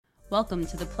Welcome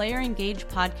to the Player Engage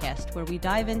podcast, where we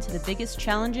dive into the biggest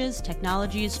challenges,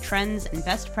 technologies, trends, and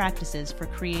best practices for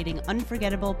creating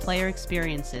unforgettable player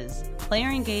experiences. Player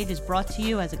Engage is brought to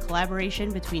you as a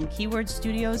collaboration between Keyword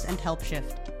Studios and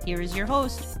HelpShift. Here is your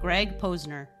host, Greg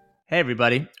Posner. Hey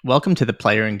everybody, welcome to the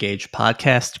Player Engage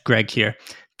podcast. Greg here.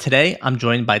 Today I'm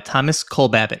joined by Thomas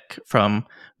Kolbabek from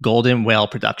Golden Whale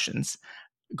Productions.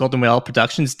 Golden Whale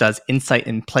Productions does insight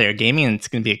in player gaming, and it's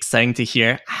going to be exciting to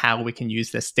hear how we can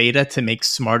use this data to make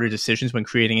smarter decisions when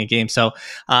creating a game. So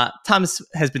Thomas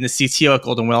has been the CTO at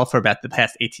Golden Whale for about the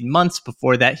past 18 months.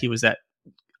 Before that, he was at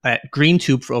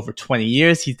GreenTube for over 20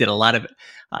 years. He did a lot of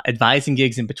advising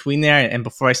gigs in between there. And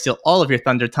before I steal all of your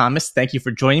thunder, Thomas, thank you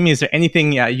for joining me. Is there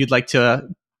anything you'd like to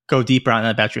go deeper on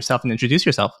about yourself and introduce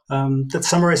yourself? That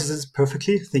summarizes it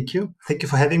perfectly. Thank you. Thank you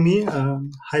for having me.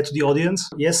 Hi to the audience.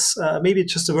 Yes, maybe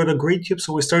just a word on GreenTube.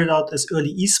 So we started out as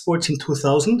early esports in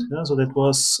 2000. So that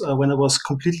was when I was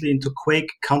completely into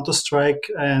Quake, Counter-Strike,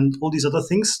 and all these other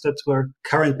things that were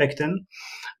current back then.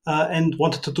 And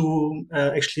wanted to do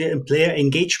actually a player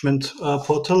engagement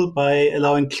portal by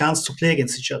allowing clans to play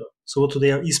against each other. So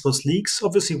today are esports leagues,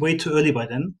 obviously way too early by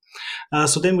then.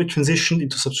 So then we transitioned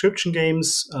into subscription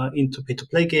games, into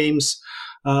pay-to-play games,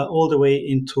 all the way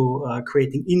into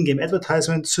creating in-game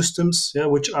advertisement systems,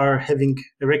 which are having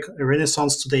a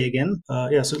renaissance today again.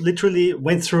 So literally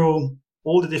went through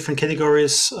all the different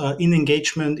categories in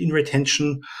engagement, in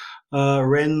retention,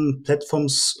 ran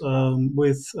platforms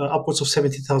with upwards of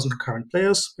 70,000 concurrent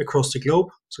players across the globe,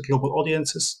 so global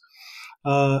audiences.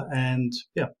 And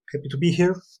happy to be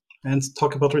here and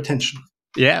talk about retention.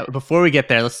 Yeah, before we get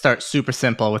there, let's start super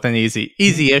simple with an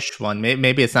easy-ish one.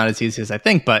 Maybe it's not as easy as I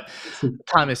think, but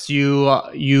Thomas, you are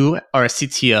a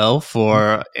CTO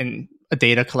for a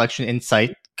data collection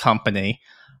insight company.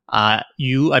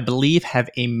 You, I believe,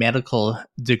 have a medical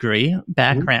degree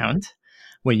background.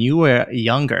 When you were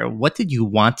younger, what did you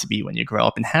want to be when you grew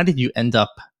up, and how did you end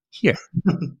up here?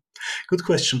 Good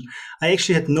question. I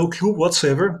actually had no clue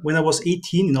whatsoever. When I was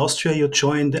 18 in Austria, you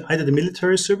joined either the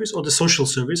military service or the social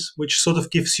service, which sort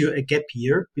of gives you a gap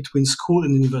year between school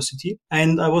and university.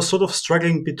 And I was sort of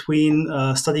struggling between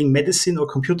studying medicine or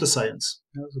computer science.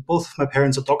 So both of my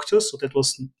parents are doctors, so that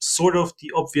was sort of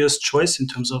the obvious choice in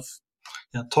terms of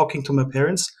talking to my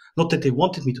parents. Not that they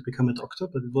wanted me to become a doctor,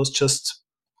 but it was just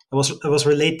I was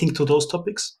relating to those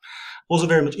topics. Also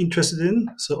very much interested in,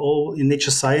 so all in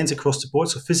nature science across the board,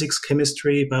 so physics,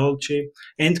 chemistry, biology,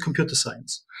 and computer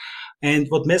science. And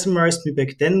what mesmerized me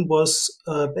back then was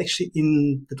that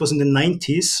was in the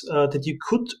 90s, that you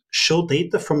could show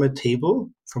data from a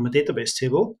database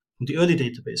table, from the early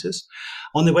databases,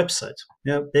 on a website.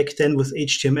 Back then with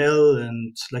HTML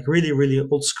and like really, really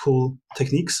old school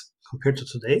techniques compared to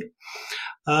today.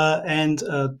 And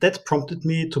that prompted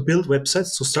me to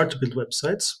start to build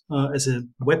websites as a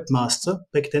webmaster.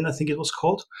 Back then, I think it was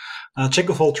called. Jack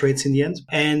of all trades in the end.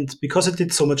 And because I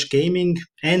did so much gaming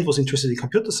and was interested in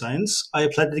computer science, I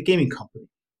applied at a gaming company.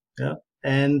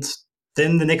 And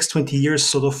then the next 20 years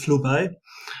sort of flew by.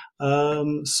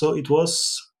 So it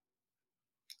was,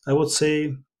 I would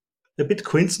say, a bit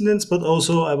coincidence, but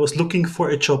also I was looking for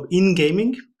a job in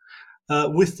gaming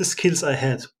with the skills I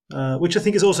had. Which I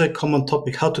think is also a common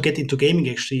topic, how to get into gaming,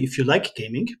 actually, if you like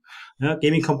gaming.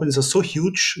 Gaming companies are so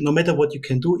huge, no matter what you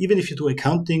can do, even if you do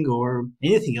accounting or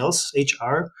anything else,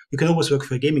 HR, you can always work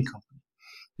for a gaming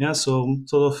company. So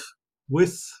sort of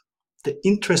with the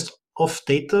interest of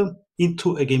data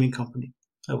into a gaming company,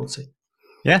 I would say.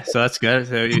 Yeah, so that's good.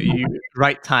 So you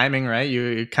right timing, right?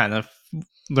 You kind of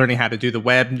learning how to do the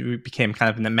web, you became kind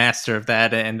of the master of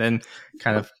that, and then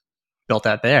kind of built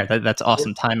that there. That's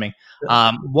awesome timing.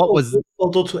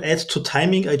 Although to add to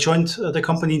timing, I joined the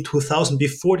company in 2000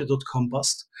 before the .com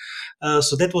bust.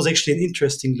 So that was actually an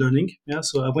interesting learning.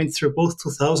 So I went through both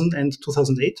 2000 and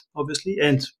 2008, obviously,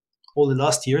 and all the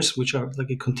last years, which are like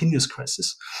a continuous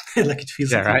crisis, like it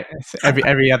feels. Yeah, right.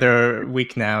 Every other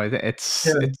week now, it's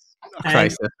a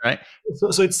crisis, right?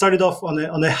 So it started off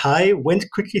on a high, went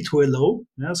quickly to a low.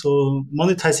 So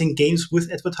monetizing games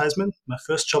with advertisement. My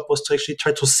first job was to actually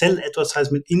try to sell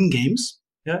advertisement in games.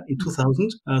 In 2000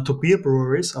 to beer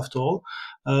breweries, after all,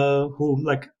 who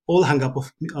like all hung up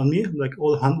on me, like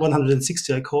all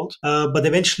 160 I called. But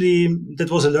eventually that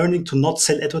was a learning to not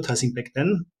sell advertising back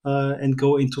then and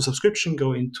go into subscription,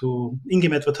 go into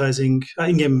in-game advertising,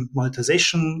 in-game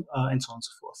monetization, and so on and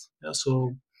so forth.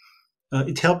 So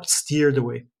it helped steer the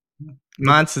way.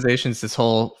 Monetization is this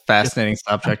whole fascinating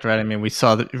subject, right? I mean, we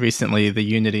saw recently the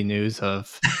Unity news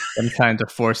of them trying to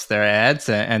force their ads,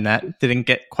 and that didn't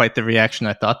get quite the reaction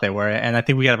I thought they were. And I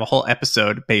think we have a whole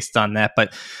episode based on that.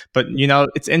 But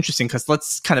it's interesting because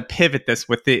let's kind of pivot this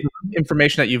with the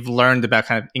information that you've learned about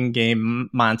kind of in-game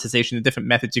monetization, the different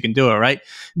methods you can do it, right?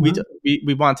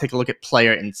 We want to take a look at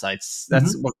player insights.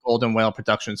 That's what Golden Whale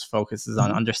Productions focuses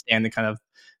on, understanding kind of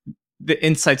the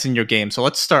insights in your game. So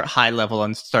let's start high level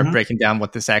and start breaking down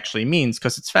what this actually means,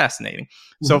 because it's fascinating.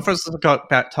 So first,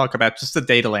 let's talk about just the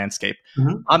data landscape.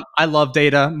 I love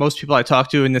data. Most people I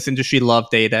talk to in this industry love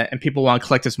data, and people want to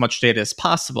collect as much data as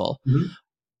possible.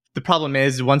 The problem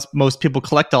is, once most people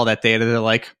collect all that data, they're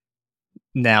like,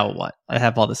 now what? I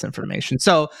have all this information.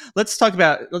 So let's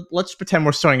pretend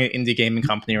we're starting an indie gaming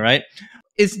company, right?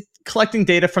 Is collecting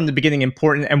data from the beginning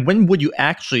important? And when would you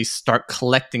actually start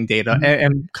collecting data?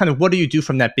 And kind of what do you do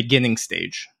from that beginning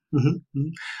stage?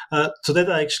 So that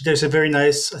actually, there's a very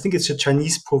nice, I think it's a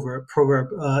Chinese proverb.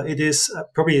 It is,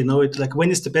 probably you know it, like,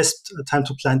 when is the best time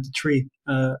to plant the tree?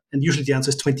 And usually the answer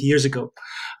is 20 years ago.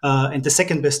 And the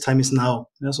second best time is now.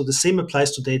 So the same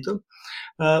applies to data.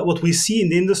 What we see in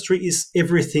the industry is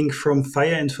everything from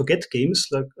fire and forget games,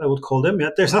 like I would call them.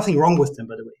 There's nothing wrong with them,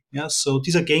 by the way. So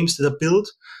these are games that are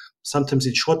built sometimes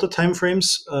in shorter time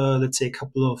frames, let's say a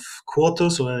couple of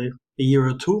quarters or a year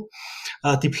or two,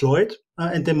 deployed,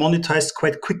 and they're monetized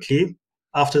quite quickly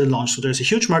after the launch. So there's a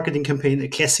huge marketing campaign, a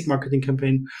classic marketing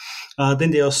campaign. Then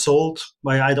they are sold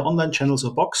by either online channels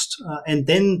or boxed, and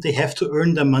then they have to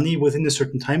earn their money within a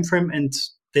certain time frame, and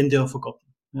then they are forgotten.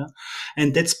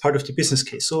 And that's part of the business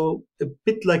case. So a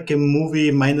bit like a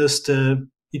movie minus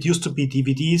it used to be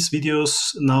DVDs,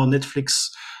 videos, now Netflix,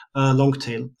 long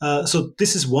tail. So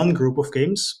this is one group of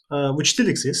games which still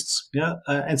exists,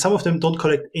 and some of them don't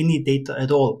collect any data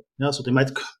at all. So they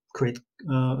might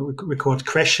record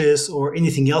crashes or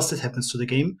anything else that happens to the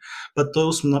game, but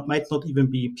those might not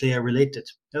even be player related.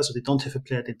 So they don't have a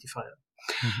player identifier.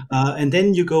 And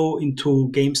then you go into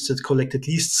games that collect at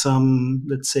least some,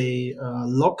 let's say,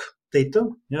 log data.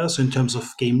 So in terms of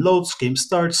game loads, game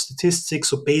starts, statistics,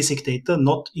 so basic data,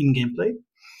 not in-game play.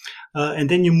 And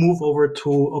then you move over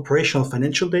to operational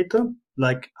financial data,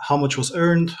 like how much was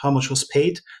earned, how much was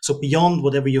paid. So beyond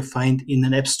whatever you find in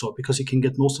an app store, because you can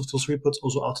get most of those reports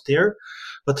also out there,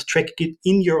 but track it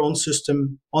in your own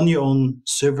system, on your own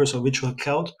servers or virtual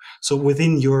cloud, so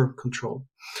within your control.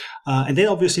 And then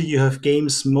obviously you have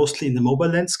games mostly in the mobile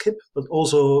landscape, but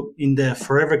also in the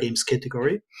forever games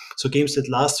category. So games that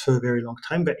last for a very long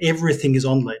time, but everything is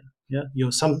online.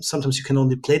 Sometimes you can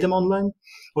only play them online,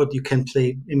 or you can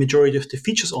play a majority of the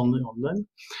features only online.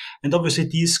 And obviously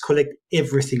these collect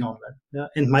everything online,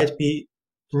 and might be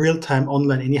real-time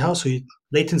online anyhow. So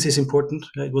latency is important.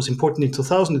 It was important in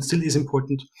 2000. It still is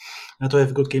important to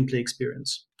have a good gameplay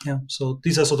experience. So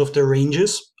these are sort of the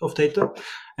ranges of data.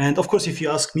 And of course, if you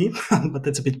ask me, but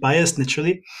that's a bit biased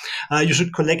naturally, you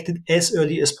should collect it as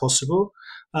early as possible,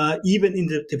 even in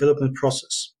the development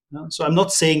process. So I'm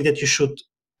not saying that you should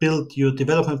build your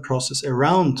development process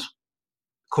around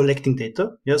collecting data.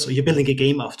 So you're building a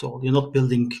game after all. You're not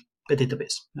building a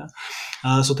database.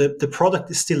 So the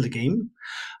product is still the game,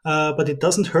 but it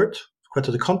doesn't hurt. Quite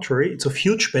to the contrary, it's of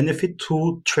huge benefit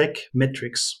to track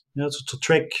metrics. So to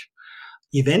track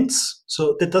events.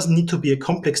 So that doesn't need to be a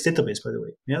complex database, by the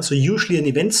way. So usually an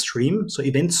event stream, so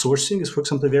event sourcing is, for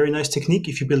example, a very nice technique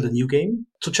if you build a new game,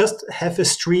 to just have a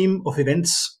stream of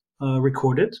events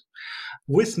recorded,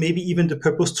 with maybe even the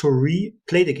purpose to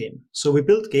replay the game. So we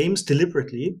built games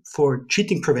deliberately for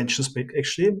cheating prevention,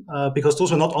 actually, because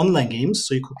those were not online games,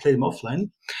 so you could play them offline.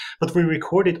 But we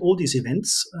recorded all these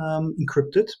events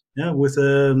encrypted with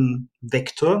a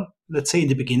vector, let's say in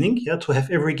the beginning, to have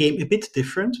every game a bit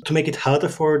different, to make it harder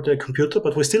for the computer.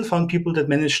 But we still found people that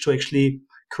managed to actually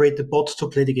create the bot to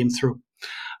play the game through.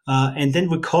 And then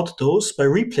we caught those by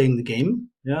replaying the game,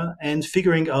 and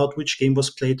figuring out which game was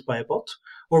played by a bot,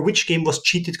 or which game was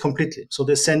cheated completely. So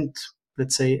they sent,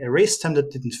 let's say, a race time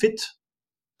that didn't fit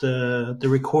the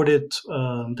recorded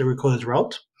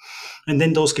route, and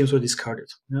then those games were discarded.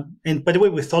 And by the way,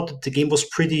 we thought that the game was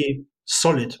pretty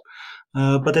solid,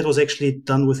 but that was actually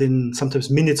done within sometimes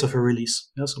minutes of a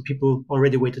release. So people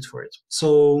already waited for it.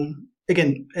 So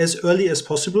again, as early as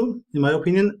possible, in my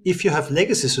opinion, if you have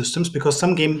legacy systems, because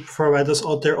some game providers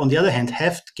out there, on the other hand,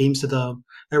 have games that are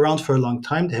around for a long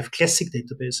time. They have classic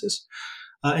databases.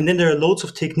 And then there are loads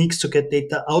of techniques to get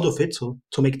data out of it, so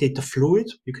to make data fluid.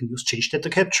 You can use change data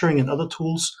capturing and other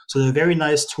tools. So there are very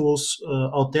nice tools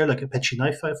out there, like Apache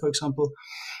NiFi, for example,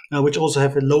 which also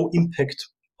have a low impact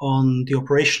on the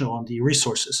operation or on the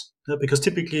resources. Because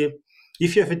typically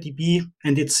If you have a DB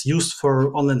and it's used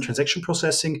for online transaction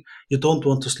processing, you don't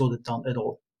want to slow that down at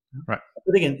all. Right.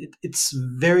 But again, it's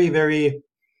very, very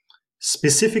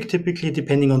specific, typically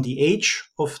depending on the age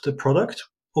of the product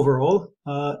overall,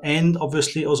 and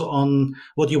obviously also on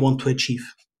what you want to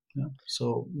achieve. Yeah.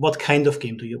 So what kind of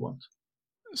game do you want?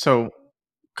 So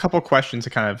couple questions to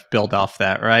kind of build off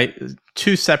that, right?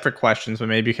 Two separate questions, but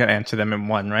maybe you can answer them in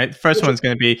one, right? The first one's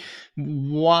going to be,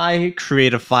 why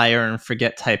create a fire and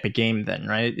forget type of game then,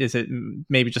 right? Is it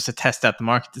maybe just to test out the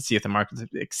market to see if the market's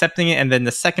accepting it? And then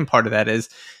the second part of that is,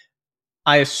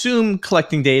 I assume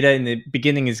collecting data in the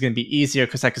beginning is going to be easier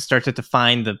because I can start to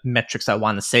define the metrics I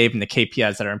want to save and the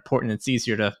KPIs that are important. It's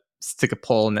easier to stick a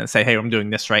poll and then say, hey, I'm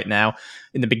doing this right now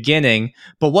in the beginning.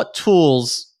 But what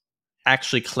tools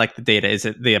actually collect the data? Is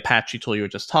it the Apache tool you were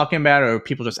just talking about, or are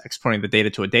people just exporting the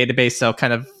data to a database? So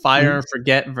kind of fire and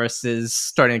forget versus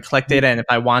starting to collect data. And if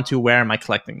I want to, where am I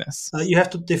collecting this? You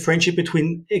have to differentiate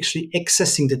between actually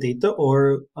accessing the data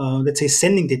or let's say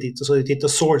sending the data. So the data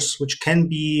source, which can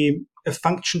be a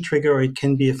function trigger, or it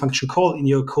can be a function call in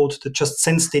your code that just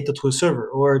sends data to a server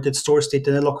or that stores data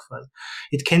in a log file.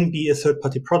 It can be a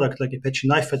third-party product like Apache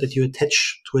NiFi that you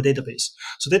attach to a database.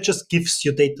 So that just gives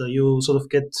you data. You sort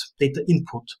of get data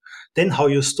input. Then how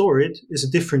you store it is a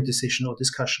different decision or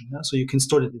discussion. Yeah? So you can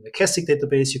store it in a classic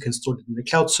database. You can store it in the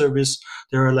cloud service.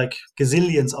 There are like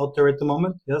gazillions out there at the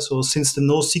moment. Yeah. So since the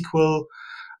NoSQL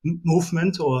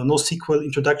movement or NoSQL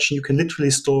introduction, you can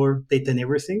literally store data and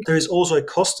everything. There is also a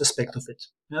cost aspect of it.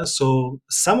 Yeah? So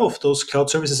some of those cloud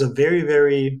services are very,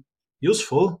 very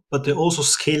useful, but they also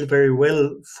scale very well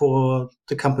for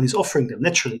the companies offering them.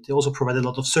 Naturally, they also provide a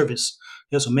lot of service.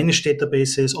 Yeah, so managed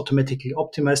databases, automatically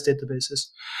optimized databases.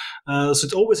 So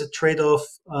it's always a trade-off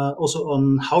also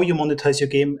on how you monetize your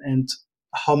game and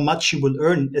how much you will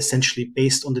earn essentially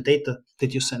based on the data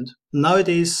that you send.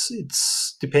 Nowadays,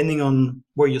 it's depending on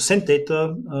where you send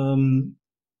data.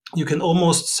 You can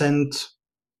almost send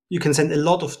a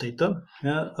lot of data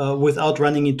without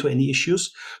running into any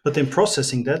issues. But then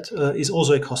processing that is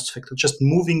also a cost factor. Just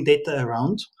moving data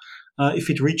around, if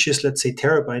it reaches, let's say,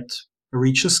 terabyte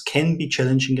reaches, can be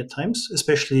challenging at times,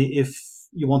 especially if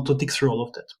you want to dig through all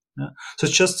of that.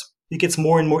 So it gets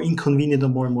more and more inconvenient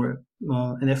and more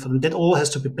an effort. And that all has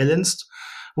to be balanced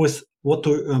with what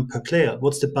to earn per player.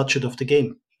 What's the budget of the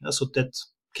game? So that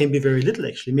can be very little,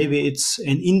 actually. Maybe it's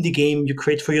an indie game you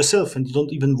create for yourself and you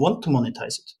don't even want to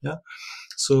monetize it. Yeah.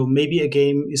 So maybe a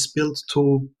game is built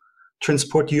to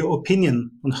transport your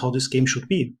opinion on how this game should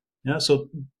be. Yeah. So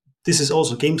this is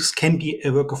also, games can be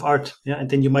a work of art. Yeah. And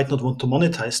then you might not want to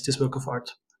monetize this work of art.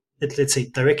 Let's say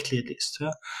directly at least.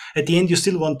 Yeah. At the end, you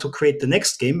still want to create the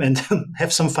next game and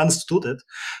have some funds to do that.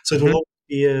 So it will always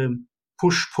be a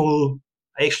push-pull.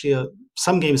 Actually,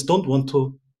 some games don't want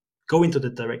to go into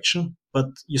that direction, but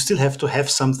you still have to have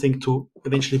something to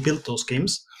eventually build those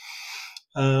games.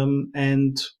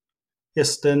 And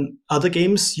yes, then other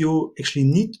games you actually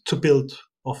need to build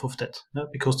off of that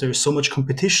because there is so much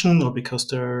competition or because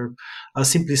there are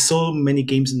simply so many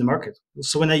games in the market.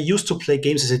 So when I used to play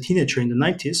games as a teenager in the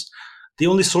 90s, the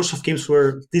only source of games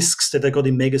were discs that I got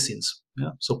in magazines.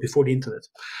 Yeah? So before the internet,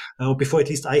 or before at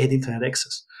least I had internet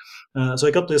access. So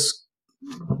I got this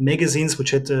magazines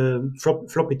which had a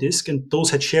floppy disk, and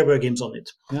those had shareware games on it.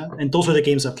 Yeah? And those were the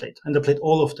games I played. And I played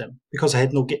all of them because I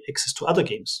had no access to other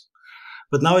games.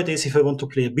 But nowadays, if I want to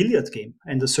play a billiard game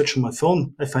and I search on my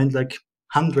phone, I find like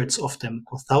hundreds of them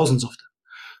or thousands of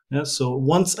them. Yeah? So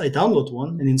once I download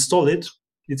one and install it,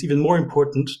 it's even more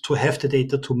important to have the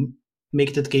data to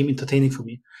make that game entertaining for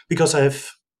me because I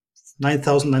have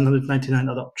 9,999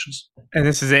 other options. And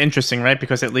this is interesting, right?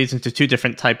 Because it leads into two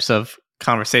different types of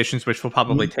conversations, which we'll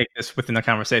probably take this within the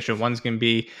conversation. One's going to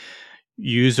be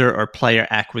user or player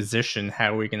acquisition.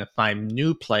 How are we going to find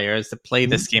new players to play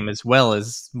this game, as well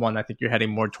as one I think you're heading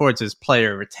more towards is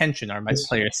player retention. Are my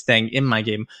players staying in my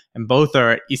game? And both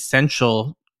are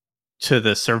essential to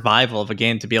the survival of a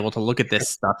game to be able to look at this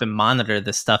stuff and monitor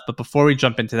this stuff. But before we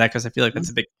jump into that, because I feel like that's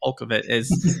a big bulk of it,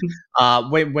 is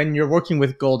when you're working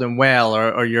with Golden Whale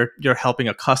or you're helping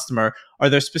a customer, are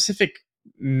there specific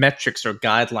metrics or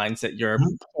guidelines that you're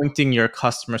pointing your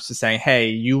customers to saying, hey,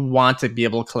 you want to be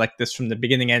able to collect this from the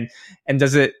beginning? And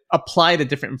does it apply to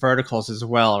different verticals as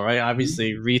well, right?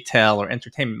 Obviously, retail or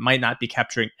entertainment might not be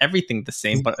capturing everything the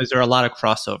same, but is there a lot of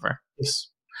crossover?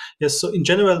 Yes. So in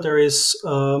general, there is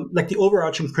like the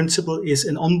overarching principle is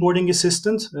an onboarding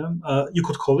assistant, you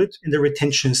could call it, and the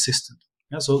retention assistant.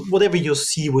 Yeah, so whatever you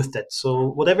see with that. So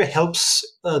whatever helps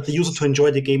the user to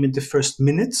enjoy the game in the first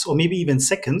minutes or maybe even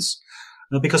seconds,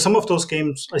 Because some of those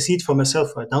games, I see it for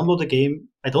myself. I download a game,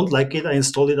 I don't like it, I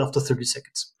install it after 30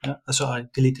 seconds. Yeah? So I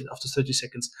delete it after 30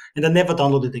 seconds, and I never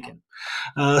download it again.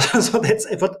 So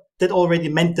that already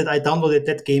meant that I downloaded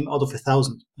that game out of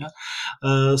 1,000.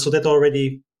 Yeah? So that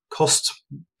already cost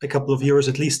a couple of euros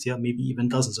at least, yeah, maybe even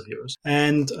dozens of euros,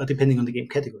 and depending on the game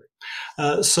category.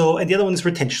 And the other one is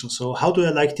retention. So how do I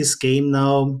like this game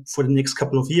now for the next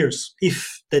couple of years,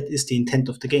 if that is the intent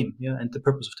of the game, yeah, and the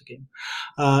purpose of the game?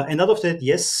 And out of that,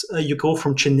 yes, you go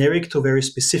from generic to very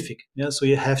specific. Yeah, so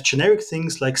you have generic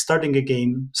things like starting a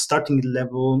game, starting a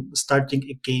level, starting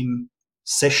a game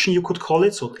session, you could call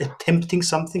it. So attempting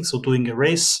something, so doing a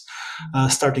race,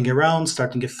 starting a round,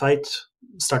 starting a fight,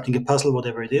 starting a puzzle,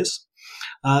 whatever it is.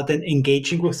 Then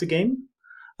engaging with the game.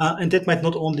 And that might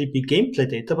not only be gameplay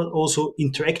data, but also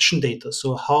interaction data.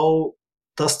 So how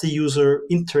does the user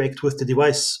interact with the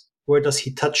device? Where does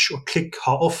he touch or click?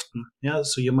 How often? Yeah.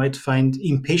 So you might find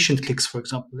impatient clicks, for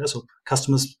example. Yeah? So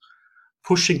customers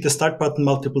pushing the start button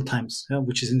multiple times, yeah?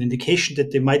 Which is an indication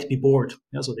that they might be bored.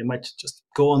 Yeah? So they might just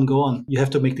go on. You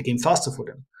have to make the game faster for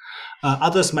them.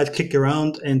 Others might click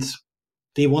around and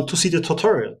they want to see the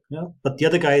tutorial, yeah. But the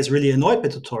other guy is really annoyed by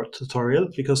the tutorial,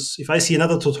 because if I see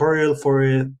another tutorial for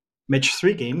a match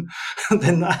 3 game,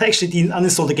 then I actually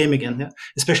uninstall the game again, yeah?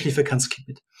 Especially if I can't skip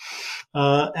it.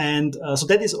 So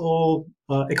that is all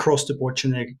across the board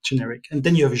generic. And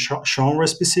then you have a genre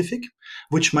specific,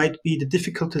 which might be the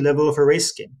difficulty level of a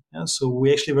race game. Yeah? So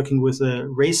we're actually working with a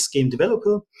race game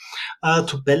developer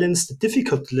to balance the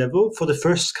difficulty level for the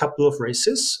first couple of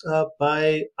races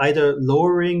by either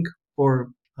lowering or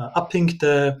upping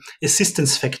the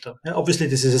assistance factor. Obviously,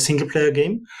 this is a single-player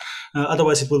game.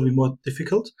 Otherwise, it will be more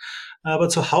difficult.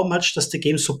 But so how much does the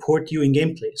game support you in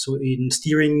gameplay? So in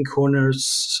steering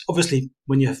corners, obviously,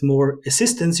 when you have more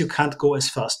assistance, you can't go as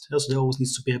fast. So there always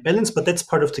needs to be a balance, but that's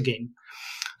part of the game.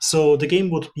 So the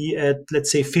game would be at,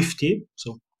 let's say, 50.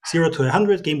 So 0 to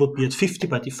 100, game would be at 50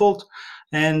 by default.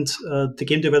 And the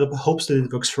game developer hopes that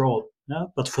it works for all. Yeah?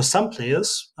 But for some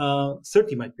players,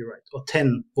 30 might be right, or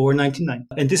 10, or 99.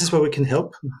 And this is where we can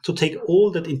help to take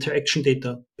all that interaction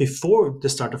data before the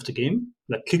start of the game,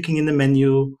 like clicking in the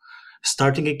menu,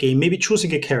 starting a game, maybe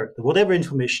choosing a character, whatever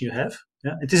information you have.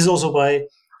 Yeah? And this is also why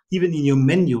even in your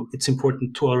menu, it's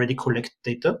important to already collect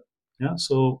data. Yeah?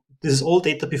 So this is all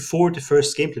data before the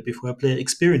first gameplay, before a player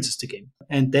experiences the game.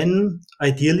 And then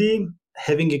ideally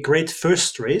having a great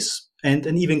first race and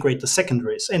an even greater second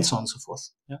race, and so on and so forth.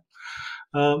 Yeah?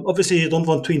 Obviously, you don't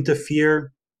want to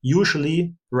interfere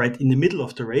usually right in the middle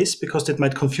of the race, because that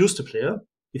might confuse the player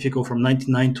if you go from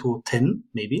 99 to 10,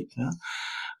 maybe. Yeah?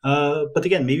 But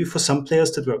again, maybe for some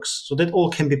players that works. So that all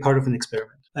can be part of an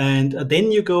experiment. And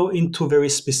then you go into very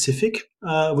specific,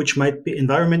 which might be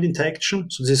environment interaction.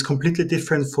 So this is completely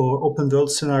different for open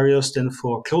world scenarios than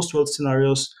for closed world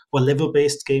scenarios or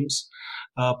level-based games.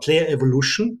 Player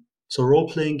evolution, so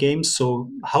role-playing games. So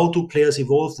how do players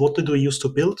evolve? What do they use to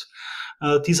build?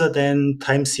 These are then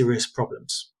time series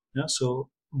problems. Yeah? So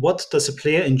what does a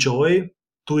player enjoy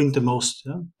doing the most?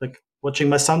 Yeah? Like watching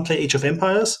my son play Age of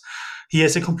Empires, he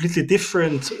has a completely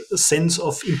different sense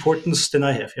of importance than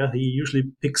I have. Yeah, he usually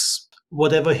picks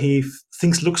whatever he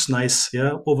thinks looks nice,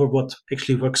 yeah, over what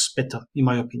actually works better, in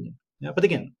my opinion. Yeah, but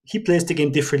again, he plays the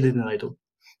game differently than I do.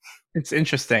 It's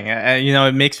interesting.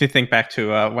 It makes me think back to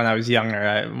when I was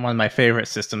younger. One of my favorite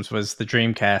systems was the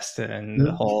Dreamcast, and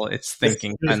the whole "it's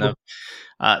thinking" kind of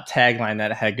tagline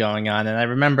that it had going on. And I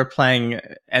remember playing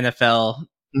NFL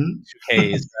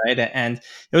 2Ks, right? And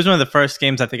it was one of the first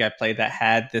games I think I played that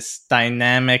had this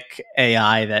dynamic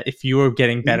AI that if you were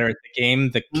getting better at the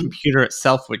game, the computer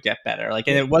itself would get better. Like,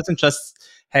 and it wasn't just,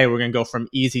 hey, we're going to go from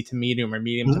easy to medium or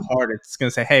medium to hard. It's going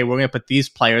to say, hey, we're going to put these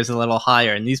players a little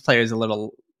higher and these players a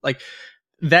little, like,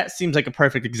 that seems like a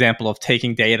perfect example of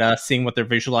taking data, seeing what they're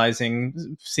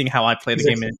visualizing, seeing how I play the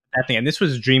game, and that thing. And this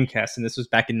was Dreamcast, and this was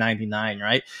back in '99,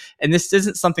 right? And this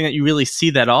isn't something that you really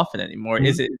see that often anymore.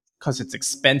 Is it because it's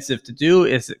expensive to do?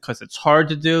 Is it because it's hard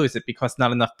to do? Is it because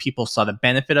not enough people saw the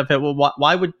benefit of it? Well,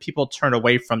 why would people turn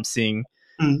away from seeing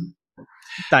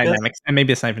dynamics? And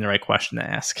maybe it's not even the right question to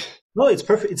ask. No, it's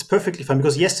perfect. It's perfectly fine,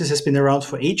 because yes, this has been around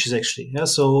for ages, actually. Yeah,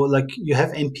 so like you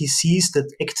have NPCs that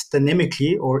act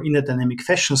dynamically or in a dynamic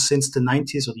fashion since the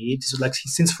 90s or the 80s, like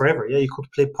since forever. Yeah, you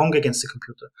could play Pong against the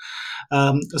computer.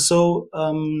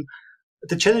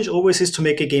 The challenge always is to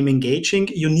make a game engaging.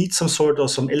 You need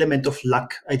some element of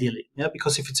luck, ideally. Yeah,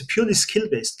 because if it's a purely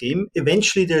skill-based game,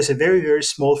 eventually there's a very, very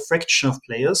small fraction of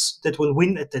players that will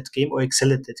win at that game or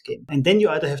excel at that game. And then you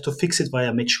either have to fix it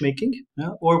via matchmaking,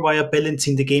 or via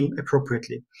balancing the game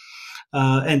appropriately.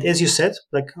 And as you said,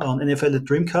 like on NFL at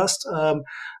Dreamcast,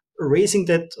 raising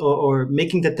that or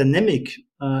making that dynamic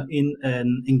in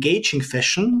an engaging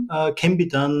fashion can be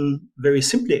done very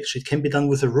simply. Actually, it can be done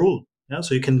with a rule. Yeah?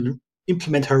 So you can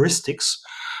implement heuristics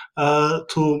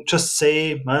to just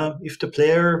say if the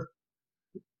player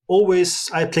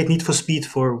I played Need for Speed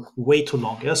for way too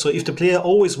long. Yeah, so if the player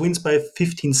always wins by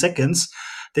 15 seconds,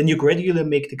 then you gradually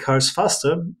make the cars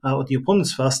faster or the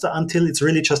opponents faster until it's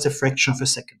really just a fraction of a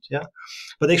second. Yeah,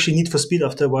 but actually Need for Speed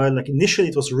after a while, like initially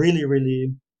it was really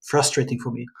really frustrating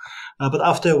for me, but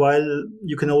after a while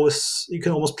you can almost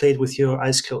play it with your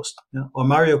eyes closed. Yeah? Or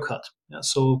Mario Kart. Yeah,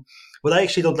 so what I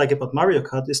actually don't like about Mario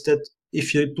Kart is that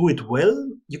if you do it well,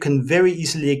 you can very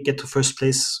easily get to first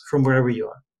place from wherever you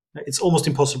are. It's almost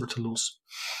impossible to lose.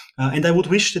 And I would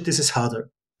wish that this is harder,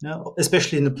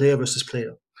 especially in the player versus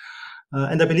player.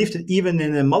 And I believe that even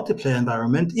in a multiplayer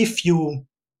environment, if you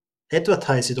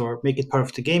advertise it or make it part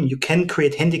of the game, you can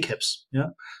create handicaps. Yeah.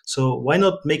 So why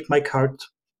not make my card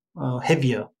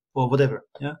heavier or whatever?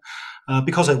 Yeah.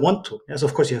 Because I want to. Yes,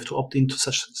 of course you have to opt into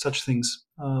such things.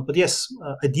 But yes,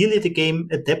 ideally the game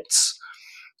adapts,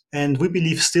 and we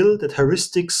believe still that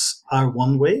heuristics are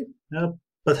one way.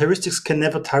 But heuristics can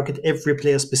never target every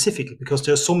player specifically because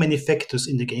there are so many factors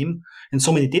in the game and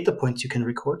so many data points you can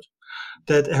record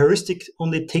that a heuristic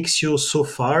only takes you so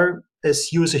far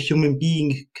as you as a human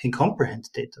being can comprehend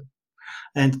data.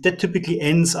 And that typically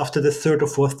ends after the third or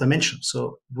fourth dimension.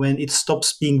 So when it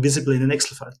stops being visible in an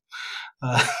Excel file.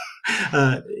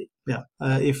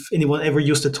 If anyone ever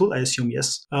used the tool, I assume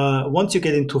yes. Once you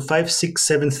get into 5, 6,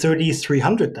 7, 30,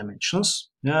 300 dimensions,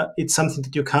 it's something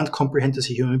that you can't comprehend as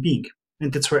a human being.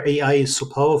 And that's where AI is so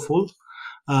powerful.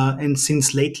 And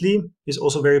since lately, is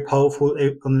also very powerful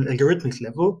on an algorithmic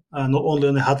level, not only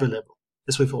on a hardware level,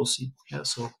 as we've all seen. Yeah,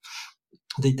 so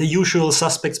the usual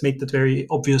suspects made that very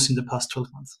obvious in the past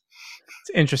 12 months. It's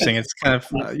interesting. It's kind of,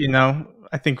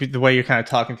 I think the way you're kind of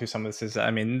talking through some of this is,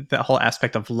 I mean, the whole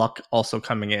aspect of luck also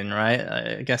coming in, right?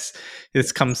 I guess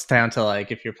this comes down to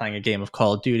like if you're playing a game of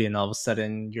Call of Duty and all of a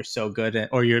sudden you're so good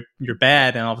or you're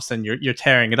bad and all of a sudden you're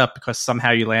tearing it up because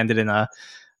somehow you landed in a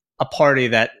party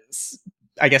that's,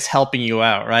 I guess, helping you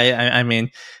out, right? I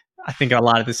mean, I think a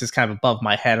lot of this is kind of above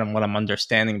my head on what I'm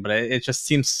understanding, but it just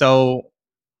seems so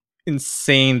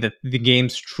insane that the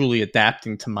game's truly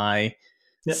adapting to my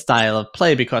style of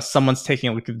play because someone's taking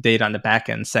a look at the data on the back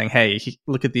end saying, hey,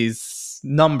 look at these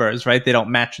numbers, right? They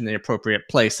don't match in the appropriate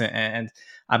place. And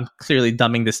I'm clearly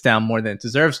dumbing this down more than it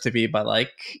deserves to be, but like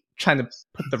trying to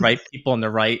put the right people in the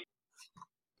right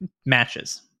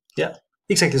matches. Yeah,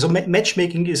 exactly. So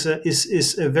matchmaking is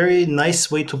a very nice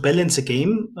way to balance a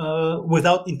game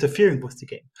without interfering with the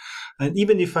game. And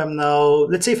even if I'm now,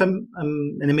 let's say if I'm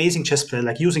an amazing chess player,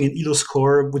 like using an ELO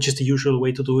score, which is the usual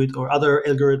way to do it, or other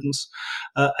algorithms,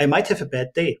 I might have a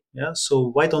bad day. Yeah. So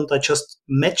why don't I just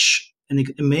match an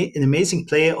amazing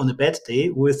player on a bad day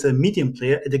with a medium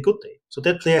player at a good day? So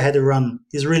that player had a run.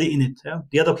 He's really in it. Yeah.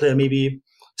 The other player maybe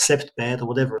slept bad or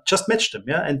whatever. Just match them.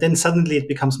 Yeah. And then suddenly it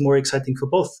becomes more exciting for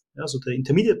both. Yeah? So the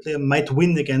intermediate player might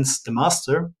win against the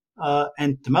master,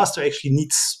 and the master actually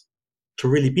needs to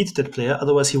really beat that player,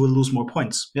 otherwise he will lose more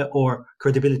points, or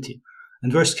credibility.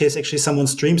 And worst case, actually, someone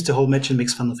streams the whole match and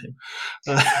makes fun of him.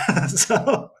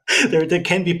 So there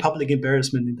can be public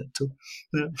embarrassment in that too.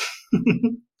 Yeah.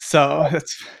 So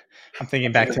I'm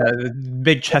thinking back to the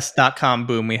big chess.com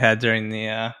boom we had during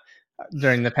the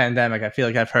pandemic. I feel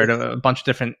like I've heard of a bunch of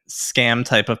different scam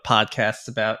type of podcasts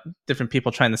about different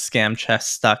people trying to scam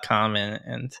chess.com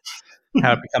and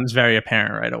how it becomes very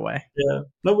apparent right away. Yeah.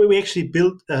 No, we actually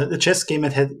built the chess game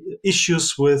that had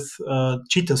issues with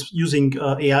cheaters using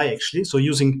AI actually. So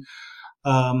using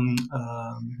computer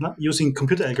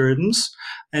algorithms.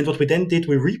 And what we then did,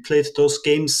 we replayed those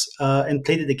games and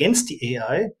played it against the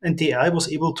AI. And the AI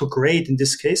was able to grade, in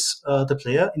this case, the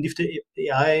player. And if the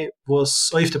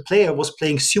if the player was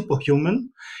playing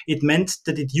superhuman, it meant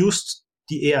that it used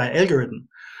the AI algorithm.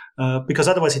 Because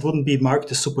otherwise it wouldn't be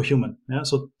marked as superhuman. Yeah?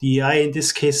 So the AI in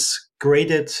this case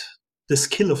graded the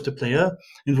skill of the player,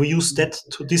 and we use that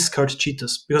to discard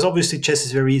cheaters. Because obviously chess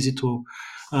is very easy to,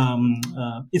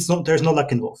 there's no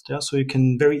luck involved. Yeah? So you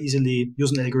can very easily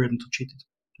use an algorithm to cheat it.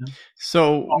 Yeah?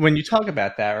 So when you talk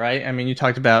about that, right? I mean, you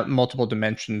talked about multiple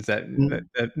dimensions that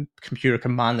the computer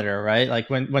can monitor, right? Like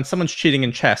when someone's cheating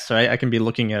in chess, right? I can be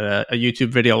looking at a YouTube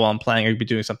video while I'm playing. I could be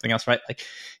doing something else, right? Like,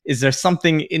 is there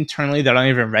something internally that I don't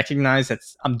even recognize that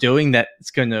I'm doing that's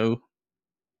going to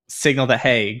signal that,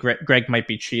 hey, Greg might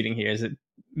be cheating here? Is it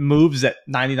moves that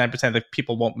 99% of the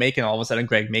people won't make, and all of a sudden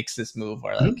Greg makes this move?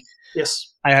 Or like,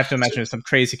 yes, I have to imagine there's some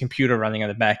crazy computer running on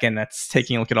the back end that's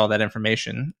taking a look at all that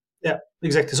information. Yeah,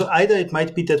 exactly. So either it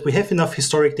might be that we have enough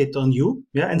historic data on you,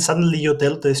 and suddenly your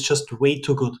delta is just way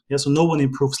too good. So no one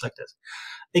improves like that.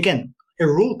 Again, a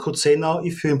rule could say now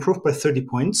if you improve by 30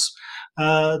 points,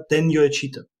 then you're a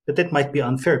cheater. But that might be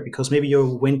unfair because maybe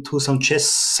you went to some chess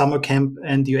summer camp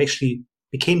and you actually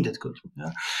became that good.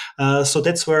 So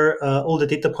that's where all the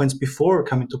data points before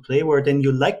come into play, where then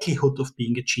your likelihood of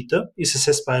being a cheater is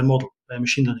assessed by a model, by a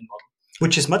machine learning model,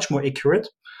 which is much more accurate.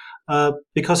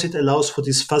 Because it allows for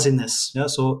this fuzziness.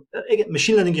 So again,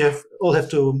 machine learning, you all have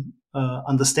to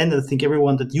understand, and I think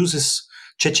everyone that uses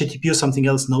ChatGPT or something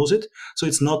else knows it. So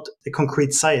it's not a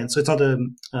concrete science. So it's not a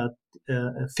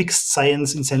fixed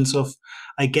science in sense of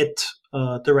I get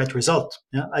the right result.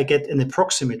 I get an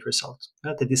approximate result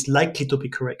that is likely to be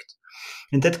correct.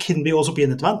 And that can also be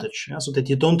an advantage, so that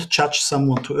you don't judge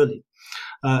someone too early.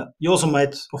 You also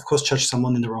might, of course, judge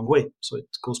someone in the wrong way. So it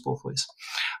goes both ways.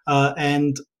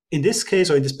 And in this case,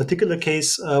 or in this particular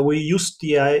case, we used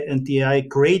the AI, and the AI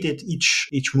graded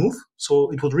each move.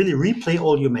 So it would really replay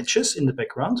all your matches in the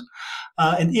background.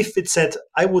 And if it said,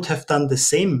 I would have done the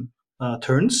same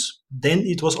turns, then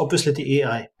it was obviously the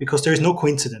AI, because there is no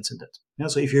coincidence in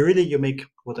that. So if you make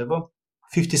whatever,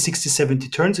 50, 60, 70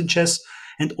 turns in chess,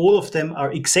 and all of them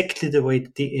are exactly the way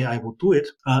that the AI would do it,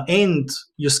 and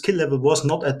your skill level was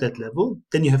not at that level,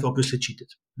 then you have obviously cheated.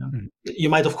 You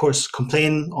might, of course,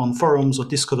 complain on forums or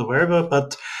Discord or wherever,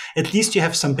 but at least you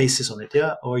have some basis on it,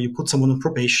 or you put someone on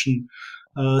probation.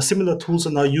 Similar tools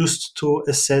are now used to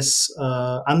assess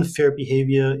unfair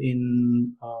behavior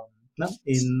in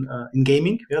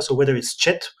gaming. So whether it's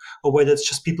chat or whether it's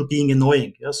just people being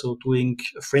annoying. So doing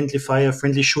friendly fire,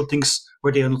 friendly shootings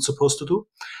where they are not supposed to do.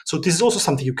 So this is also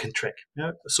something you can track.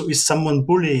 So is someone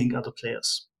bullying other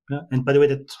players? And by the way,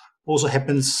 that also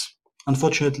happens,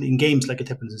 unfortunately, in games like it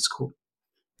happens in school.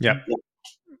 Yeah.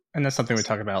 And that's something we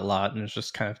talk about a lot, and it's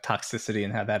just kind of toxicity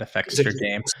and how that affects your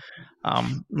game.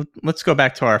 Let's go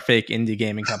back to our fake indie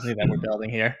gaming company that we're building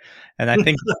here. And I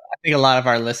think a lot of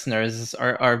our listeners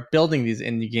are building these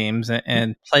indie games,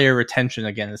 and player retention,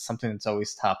 again, is something that's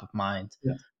always top of mind.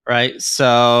 Yeah. Right.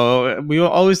 So we were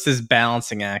always this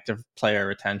balancing act of player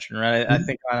retention, right? I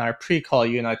think on our pre-call,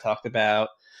 you and I talked about,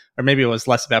 or maybe it was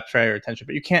less about player retention,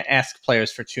 but you can't ask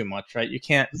players for too much, right? You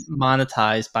can't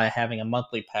monetize by having a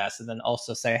monthly pass and then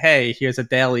also say, hey, here's a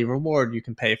daily reward you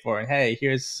can pay for, and hey,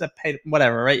 here's a paid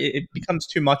whatever, right? It becomes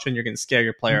too much when you're going to scare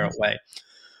your player away.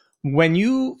 When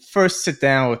you first sit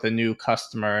down with a new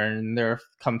customer and they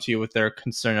come to you with their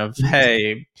concern of,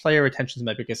 hey, player retention is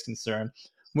my biggest concern,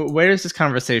 where does this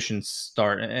conversation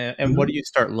start, and what do you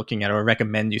start looking at or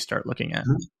recommend you start looking at?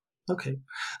 Okay.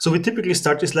 So we typically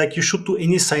start is like you should do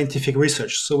any scientific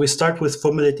research. So we start with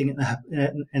formulating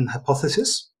an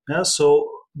hypothesis. So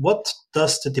what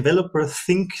does the developer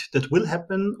think that will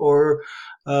happen or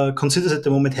considers at the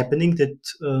moment happening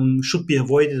that should be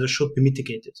avoided or should be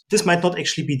mitigated? This might not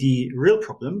actually be the real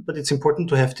problem, but it's important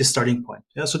to have this starting point.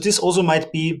 So this also might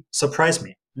be surprise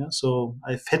me. So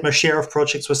I've had my share of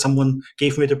projects where someone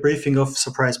gave me the briefing of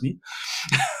surprise me.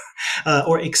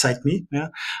 Or excite me,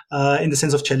 in the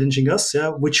sense of challenging us,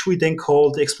 which we then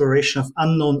call the exploration of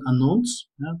unknown unknowns,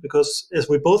 because as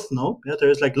we both know,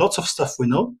 there's like lots of stuff we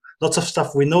know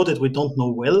that we don't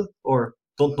know well or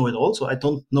don't know at all. So I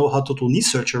don't know how to do knee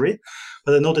surgery,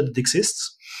 but I know that it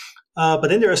exists. But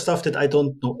then there are stuff that I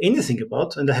don't know anything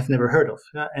about and I have never heard of.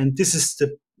 And this is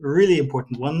the really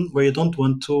important one where you don't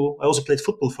want to. I also played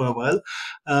football for a while,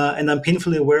 and I'm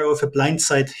painfully aware of a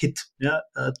blindside hit.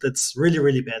 That's really,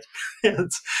 really bad.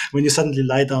 It's when you suddenly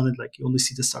lie down and like you only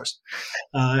see the stars,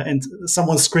 and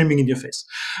someone's screaming in your face.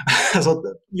 So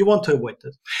you want to avoid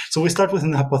that. So we start with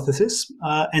an hypothesis,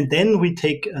 and then we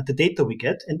take the data we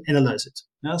get and analyze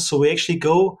it. So we actually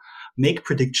go make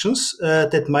predictions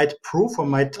that might prove or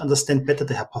might understand better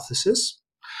the hypothesis.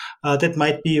 That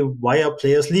might be why are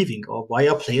players leaving or why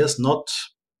are players not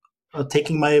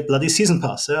taking my bloody season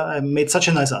pass. I made such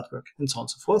a nice artwork and so on and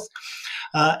so forth.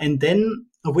 And then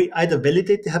we either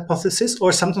validate the hypothesis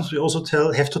or sometimes we also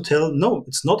have to tell, no,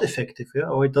 it's not effective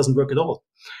or it doesn't work at all.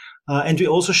 And we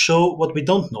also show what we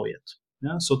don't know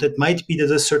yet. So that might be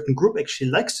that a certain group actually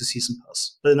likes the season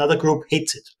pass, but another group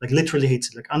hates it, like literally hates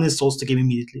it, like uninstalls the game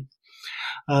immediately.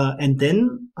 And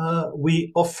then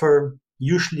we offer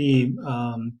usually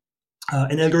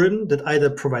an algorithm that either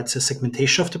provides a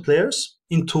segmentation of the players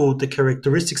into the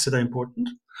characteristics that are important,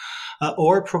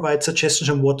 or provides suggestions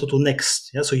on what to do next.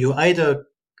 So you either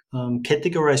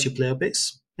categorize your player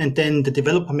base, and then the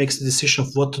developer makes the decision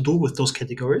of what to do with those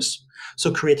categories.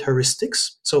 So create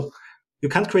heuristics. So you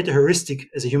can't create a heuristic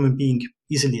as a human being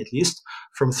easily, at least,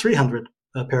 from 300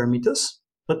 parameters.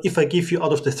 But if I give you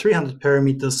out of the 300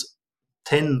 parameters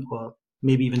 10 or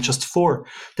maybe even just 4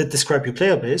 that describe your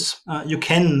player base, you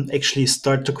can actually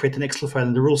start to create an Excel file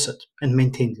in the rule set and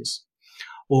maintain this.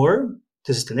 Or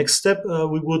this is the next step.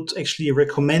 We would actually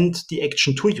recommend the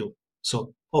action to you.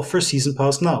 So offer season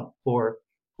pass now, or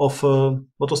offer,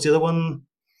 what was the other one?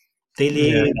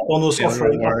 Daily bonus daily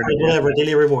offering, reward, whatever,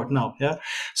 daily reward now. Yeah.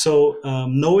 So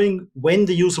knowing when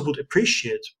the user would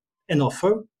appreciate an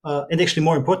offer, and actually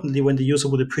more importantly, when the user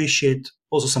would appreciate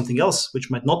also something else, which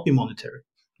might not be monetary.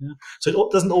 Yeah? So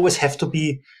it doesn't always have to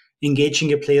be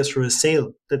engaging a player through a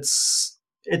sale. That's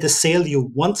at the sale,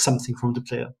 you want something from the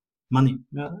player, money,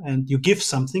 and you give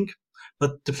something,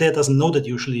 but the player doesn't know that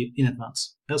usually in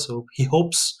advance. Yeah? So he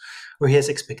hopes or he has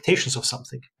expectations of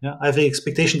something. Yeah? I have the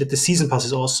expectation that the season pass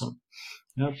is awesome.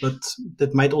 Yeah, but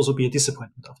that might also be a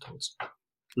disappointment afterwards.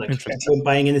 Like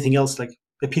buying anything else, like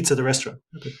a pizza at the restaurant.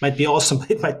 It might be awesome, but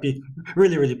it might be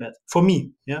really, really bad for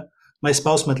me. Yeah, my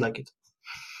spouse might like it.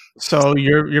 So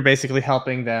you're basically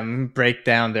helping them break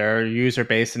down their user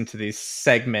base into these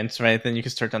segments, right? Then you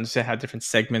can start to understand how different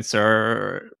segments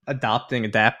are adapting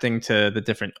to the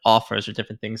different offers or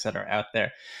different things that are out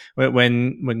there.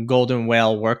 When Golden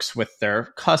Whale works with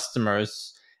their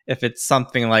customers, if it's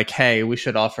something like, hey, we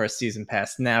should offer a season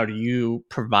pass now, do you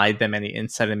provide them any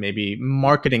insight and maybe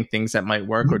marketing things that might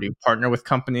work? Or do you partner with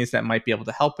companies that might be able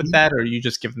to help with that? Or you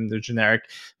just give them the generic,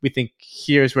 we think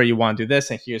here's where you want to do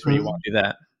this and here's where you want to do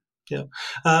that?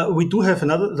 Yeah, we do have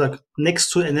another, like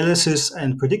next to analysis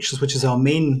and predictions, which is our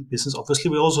main business. Obviously,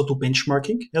 we also do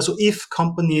benchmarking. Yeah, so if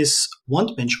companies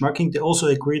want benchmarking, they also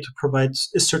agree to provide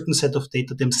a certain set of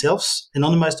data themselves,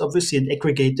 anonymized, obviously, and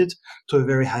aggregated to a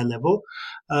very high level.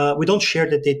 We don't share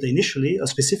that data initially,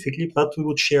 specifically, but we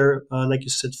would share, like you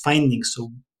said, findings.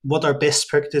 So what are best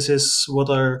practices? What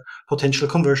are potential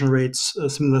conversion rates?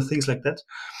 Similar things like that.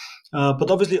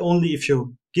 But obviously, only if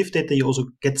you give data, you also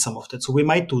get some of that. So we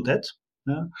might do that,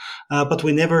 but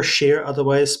we never share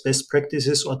otherwise best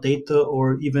practices or data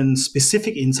or even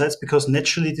specific insights, because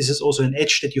naturally this is also an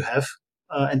edge that you have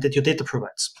and that your data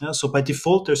provides. So by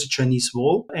default, there's a Chinese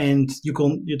wall, and you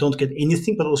don't get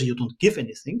anything, but also you don't give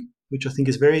anything, which I think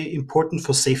is very important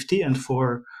for safety and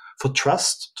for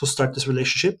trust to start this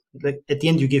relationship. Like at the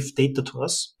end, you give data to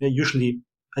us, usually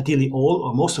ideally all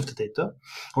or most of the data,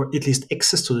 or at least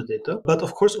access to the data. But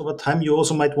of course, over time, you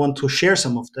also might want to share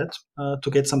some of that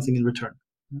to get something in return.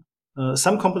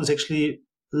 Some companies actually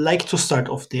like to start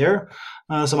off there.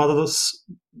 Some others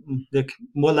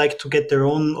more like to get their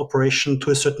own operation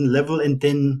to a certain level and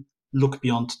then look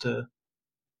beyond the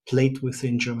plate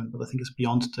within German, but I think it's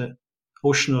beyond the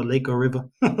ocean or lake or river,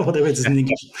 whatever it is in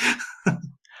English.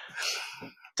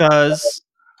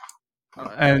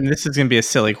 And this is going to be a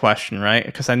silly question, right?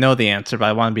 Because I know the answer, but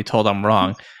I want to be told I'm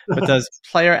wrong. But does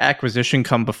player acquisition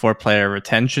come before player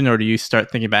retention, or do you start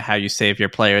thinking about how you save your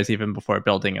players even before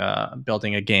building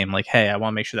a game? Like, hey, I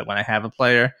want to make sure that when I have a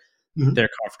player, they're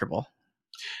comfortable.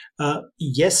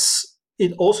 Yes,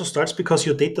 it also starts because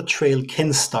your data trail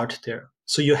can start there.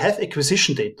 So you have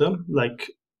acquisition data, like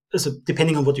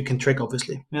depending on what you can track,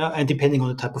 obviously, and depending on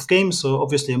the type of game. So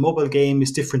obviously, a mobile game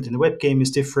is different than a web game, is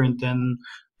different than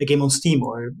a game on Steam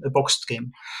or a boxed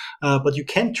game. But you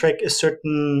can track a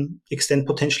certain extent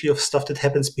potentially of stuff that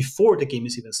happens before the game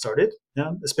is even started,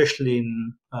 especially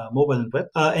in mobile and web.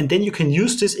 And then you can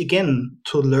use this again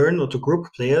to learn or to group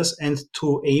players and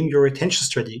to aim your retention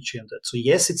strategy on that. So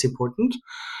yes, it's important,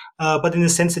 but in the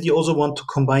sense that you also want to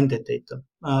combine that data.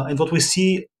 And what we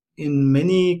see in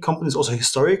many companies also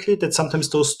historically, that sometimes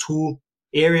those two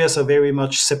areas are very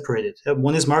much separated.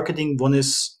 One is marketing, one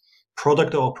is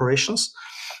product or operations.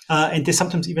 And they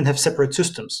sometimes even have separate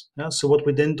systems. So what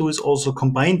we then do is also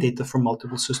combine data from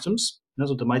multiple systems.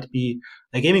 So there might be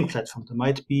a gaming platform, there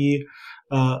might be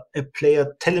a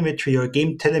player telemetry or a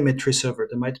game telemetry server,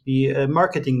 there might be a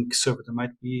marketing server, there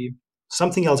might be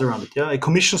something else around it, a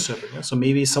commission server. So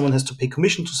maybe someone has to pay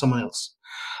commission to someone else.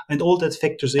 And all that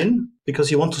factors in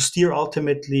because you want to steer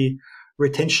ultimately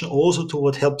retention also to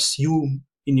what helps you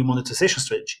in your monetization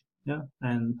strategy.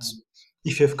 And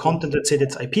if you have content, let's say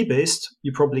that's IP-based,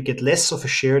 you probably get less of a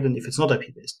share than if it's not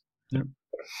IP-based.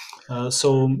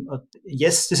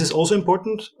 Yes, this is also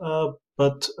important,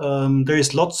 but there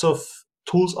is lots of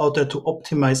tools out there to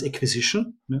optimize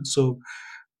acquisition. So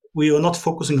we are not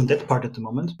focusing on that part at the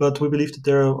moment, but we believe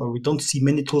that we don't see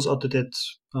many tools out there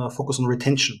that focus on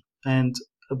retention. And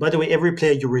by the way, every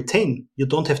player you retain, you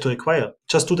don't have to acquire.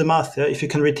 Just do the math. If you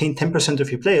can retain 10%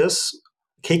 of your players,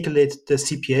 calculate the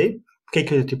CPA,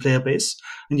 calculate your player base,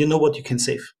 and you know what you can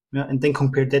save. And then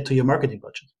compare that to your marketing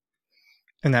budget.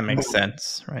 And that makes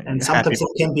sense, right? And sometimes it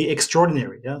can be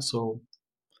extraordinary. So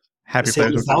happy Say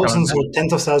players will keep coming thousands back. or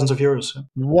tens of thousands of euros.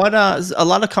 What a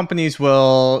lot of companies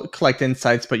will collect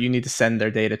insights, but you need to send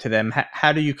their data to them.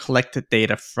 How do you collect the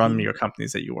data from your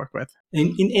companies that you work with?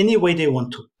 In any way they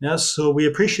want to. Yeah. So we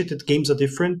appreciate that games are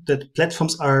different, that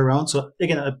platforms are around. So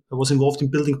again, I was involved in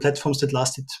building platforms that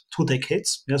lasted 2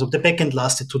 decades. Yeah. So the backend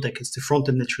lasted 2 decades, the front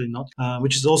end naturally not,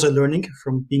 which is also a learning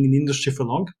from being in the industry for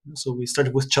long. So we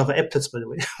started with Java applets, by the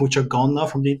way, which are gone now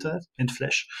from the internet, and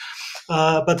Flash.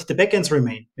 But the backends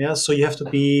remain. Yeah. So you have to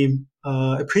be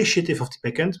appreciative of the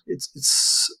backend.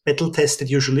 It's battle tested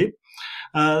usually.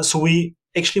 So we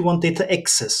actually want data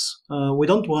access. We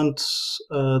don't want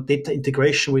data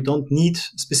integration. We don't need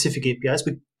specific APIs.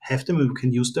 We have them and we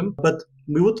can use them. But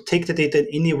we would take the data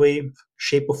in any way,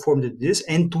 shape, or form that it is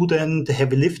and do then the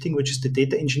heavy lifting, which is the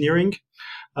data engineering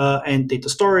and data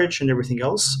storage and everything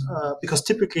else. Because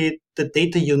typically the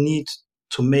data you need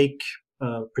to make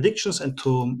predictions and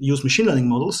to use machine learning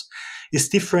models is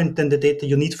different than the data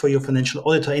you need for your financial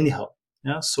auditor anyhow.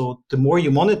 Yeah, so the more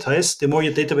you monetize, the more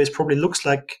your database probably looks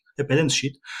like a balance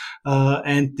sheet,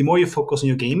 and the more you focus on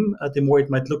your game, the more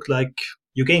it might look like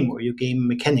your game or your game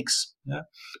mechanics. Yeah?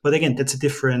 But again, that's a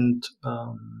different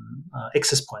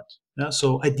access point. Yeah?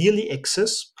 So ideally,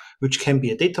 access, which can be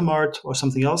a data mart or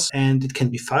something else, and it can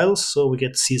be files. So we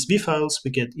get CSV files, we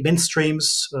get event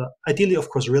streams. Ideally, of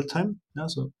course, real time. Yeah?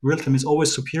 So real time is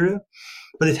always superior,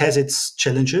 but it has its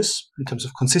challenges in terms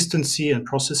of consistency and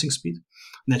processing speed.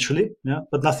 Naturally, yeah,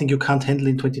 but nothing you can't handle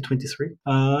in 2023.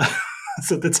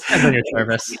 So that's And then your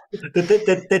service.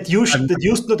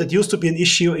 that used to be an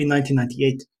issue in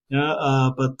 1998,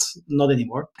 but not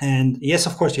anymore. And yes,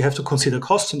 of course, you have to consider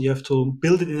costs and you have to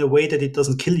build it in a way that it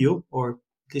doesn't kill you, or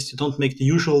at least you don't make the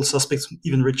usual suspects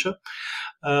even richer.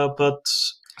 But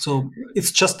so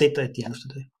it's just data at the end of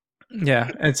the day.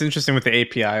 Yeah, it's interesting with the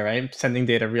API, right? Sending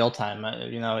data real time.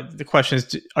 The question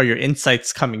is, are your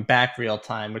insights coming back real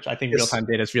time? Which I think real time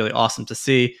data is really awesome to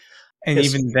see. And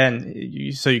even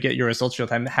then, so you get your results real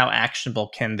time. How actionable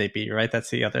can they be, right?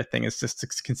 That's the other thing, is just to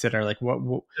consider like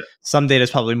what some data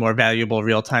is probably more valuable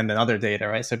real time than other data,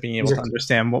 right? So being able to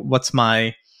understand what's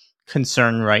my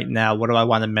concern right now, what do I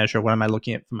want to measure, what am I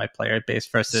looking at for my player base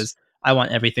versus I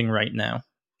want everything right now.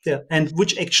 Yeah, and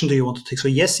which action do you want to take? So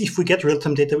yes, if we get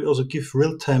real-time data, we also give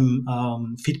real-time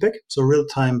feedback, so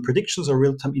real-time predictions or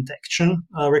real-time interaction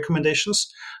recommendations,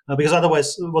 because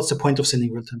otherwise, what's the point of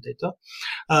sending real-time data?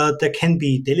 There can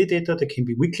be daily data, there can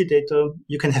be weekly data.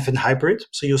 You can have a hybrid,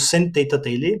 so you send data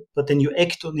daily, but then you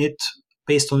act on it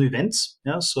based on events.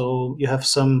 Yeah, so you have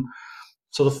some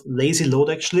sort of lazy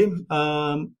load actually.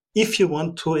 If you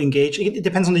want to engage, it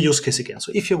depends on the use case again.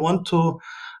 So if you want to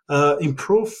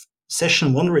improve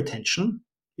session 1 retention,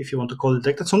 if you want to call it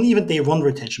like that. It's only even day 1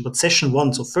 retention, but session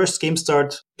 1, so first game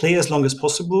start, play as long as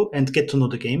possible and get to know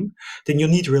the game, then you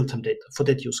need real-time data for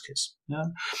that use case. Yeah?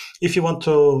 If you want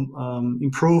to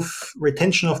improve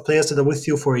retention of players that are with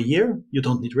you for a year, you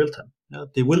don't need real-time. Yeah?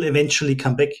 They will eventually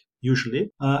come back,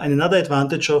 usually. And another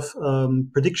advantage of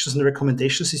predictions and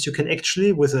recommendations is you can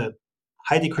actually, with a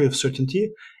high degree of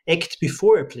certainty, act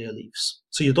before a player leaves.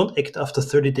 So you don't act after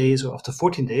 30 days or after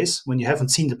 14 days when you haven't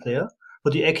seen the player,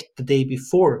 but you act the day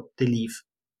before they leave,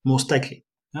 most likely.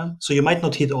 Yeah? So you might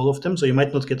not hit all of them, so you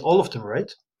might not get all of them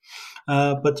right,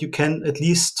 but you can at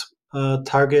least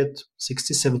target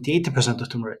 60, 70, 80% of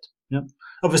them right. Yeah?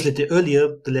 Obviously, the earlier,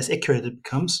 the less accurate it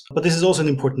becomes. But this is also an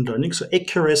important learning. So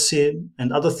accuracy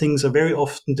and other things are very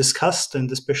often discussed,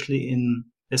 and especially in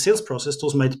a sales process,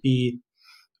 those might be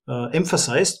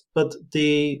emphasized, but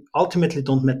they ultimately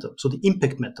don't matter. So the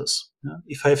impact matters. Yeah?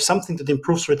 If I have something that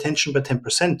improves retention by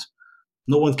 10%,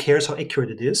 no one cares how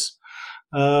accurate it is.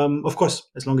 Of course,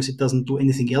 as long as it doesn't do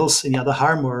anything else, any other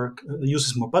harm or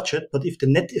uses more budget. But if the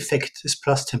net effect is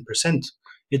plus 10%,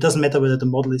 it doesn't matter whether the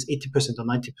model is 80% or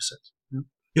 90%. Yeah?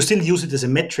 You still use it as a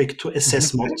metric to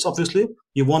assess models, obviously.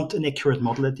 You want an accurate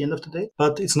model at the end of the day,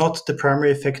 but it's not the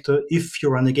primary factor if you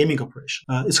run a gaming operation.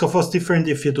 It's of course different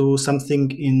if you do something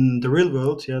in the real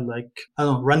world, like, I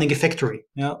don't know, running a factory,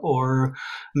 or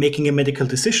making a medical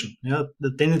decision.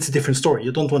 Then it's a different story.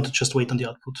 You don't want to just wait on the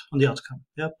output, on the outcome.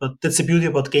 But that's the beauty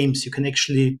about games. You can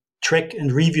actually track and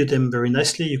review them very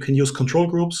nicely. You can use control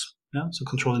groups, so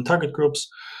control and target groups.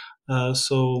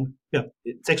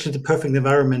 It's actually the perfect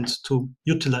environment to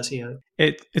utilize AI.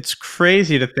 It's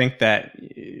crazy to think that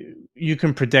you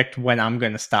can predict when I'm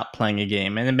going to stop playing a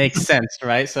game, and it makes sense,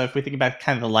 right? So if we think about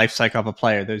kind of the life cycle of a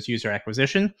player, there's user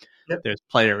acquisition, there's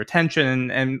player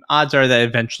retention, and odds are that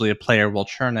eventually a player will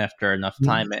churn after enough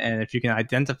time. And if you can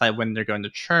identify when they're going to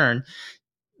churn,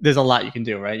 there's a lot you can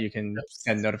do, right? You can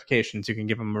send notifications, you can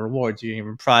give them rewards, you can give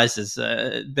them prizes.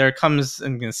 There comes,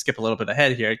 I'm going to skip a little bit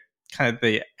ahead here, kind of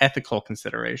the ethical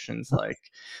considerations. Like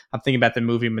I'm thinking about the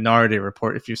movie Minority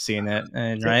Report, if you've seen it,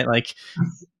 and right, like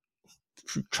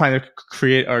trying to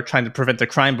create or trying to prevent a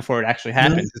crime before it actually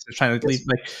happens. It's trying to leave,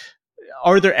 like,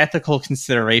 are there ethical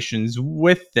considerations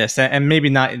with this, and maybe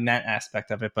not in that aspect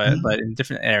of it, but in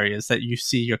different areas that you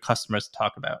see your customers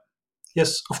talk about?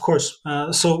 Yes, of course.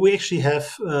 So we actually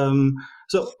have.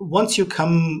 So once you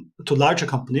come to larger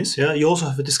companies, you also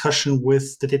have a discussion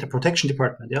with the data protection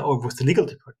department, or with the legal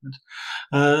department.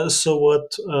 So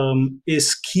what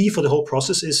is key for the whole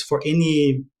process is for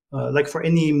any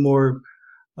more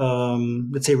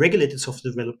let's say regulated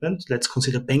software development, let's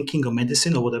consider banking or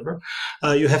medicine or whatever,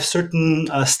 you have certain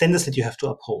standards that you have to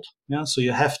uphold. Yeah, so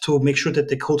you have to make sure that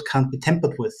the code can't be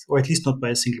tampered with, or at least not by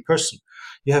a single person.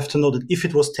 You have to know that if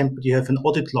it was tampered, you have an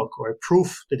audit log or a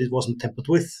proof that it wasn't tampered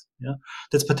with. Yeah,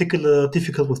 that's particularly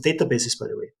difficult with databases, by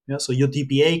the way. Yeah, so your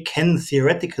DBA can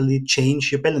theoretically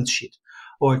change your balance sheet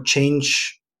or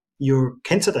change your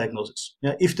cancer diagnosis,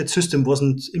 if that system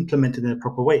wasn't implemented in a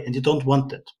proper way, and you don't want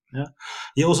that. Yeah,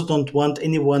 you also don't want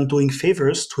anyone doing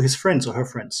favors to his friends or her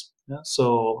friends. Yeah,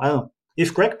 so I don't know.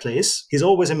 If Greg plays, he's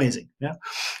always amazing. Yeah,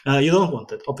 you don't want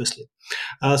that, obviously.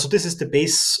 So this is the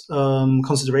base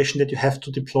consideration, that you have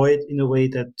to deploy it in a way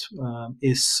that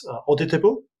is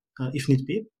auditable, if need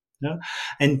be. Yeah,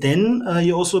 and then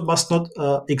you also must not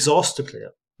exhaust the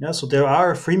player. Yeah, so there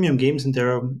are freemium games, and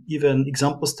there are even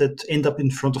examples that end up in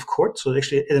front of court. So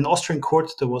actually, at an Austrian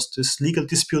court, there was this legal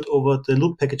dispute over the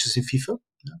loot packages in FIFA,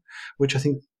 which I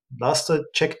think last I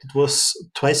checked, it was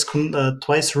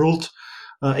twice ruled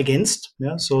against.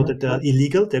 Yeah, so that they are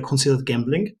illegal; they're considered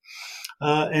gambling,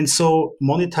 and so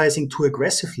monetizing too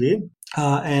aggressively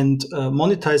and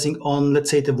monetizing on,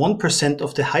 let's say, the 1%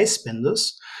 of the high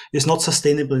spenders is not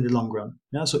sustainable in the long run.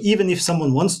 Yeah? So even if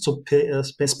someone wants to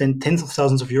spend tens of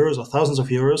thousands of euros or thousands of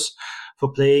euros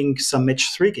for playing some match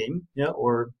 3 game,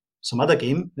 or some other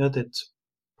game, that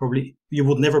probably you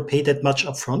would never pay that much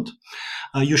upfront,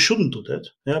 you shouldn't do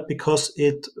that, because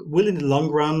it will in the long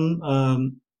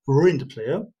run ruin the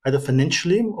player, either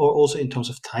financially or also in terms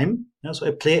of time. Yeah? So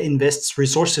a player invests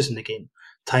resources in the game,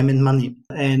 time and money.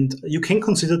 And you can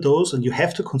consider those, and you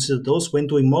have to consider those when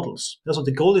doing models. So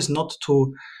the goal is not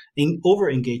to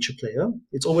over-engage a player.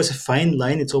 It's always a fine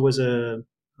line. It's always a,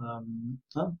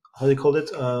 how do you call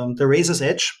it? The razor's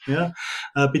edge,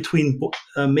 between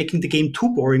making the game too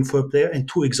boring for a player and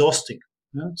too exhausting.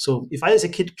 Yeah? So if I as a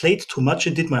kid played too much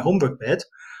and did my homework bad,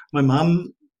 my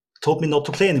mom told me not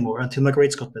to play anymore until my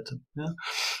grades got better.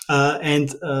 Yeah? And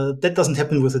that doesn't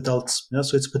happen with adults. Yeah?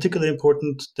 So it's particularly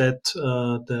important that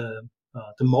the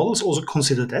models also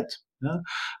consider that.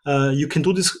 Yeah? You can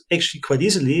do this actually quite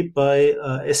easily by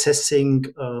assessing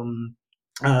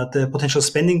the potential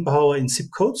spending power in zip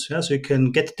codes. Yeah? So you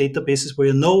can get databases where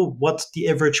you know what the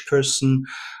average person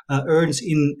earns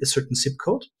in a certain zip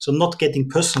code. So not getting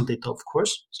personal data, of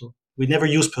course. So we never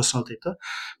use personal data,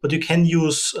 but you can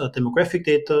use demographic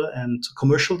data and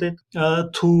commercial data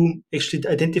to actually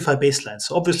identify baselines.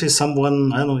 So obviously,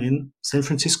 someone, I don't know, in San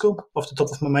Francisco, off the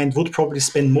top of my mind, would probably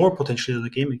spend more potentially on the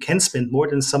game and can spend more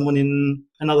than someone in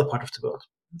another part of the world.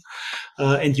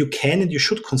 And you can and you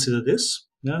should consider this.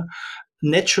 Yeah?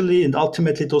 Naturally and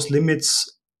ultimately, those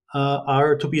limits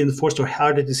are to be enforced or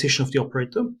are the decision of the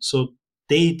operator. So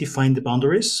they define the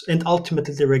boundaries and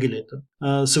ultimately the regulator.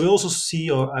 So we also see,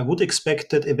 or I would expect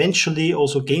that eventually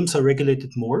also games are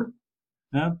regulated more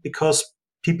because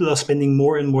people are spending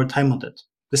more and more time on that.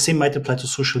 The same might apply to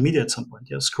social media at some point.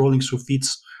 Yeah, scrolling through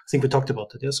feeds. I think we talked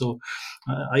about that. Yeah, so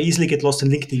I easily get lost in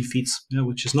LinkedIn feeds,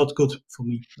 which is not good for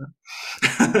me.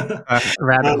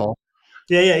 Rabbit hole.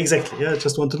 Yeah, exactly. Yeah, I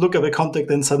just want to look at a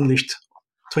contact and suddenly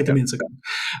 20 minutes ago.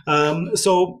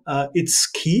 So it's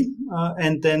key.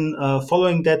 And then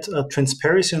following that,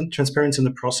 transparency in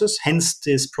the process, hence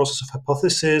this process of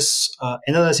hypothesis,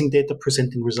 analyzing data,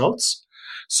 presenting results.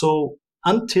 So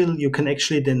until you can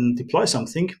actually then deploy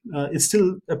something, it's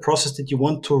still a process that you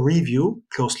want to review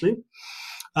closely.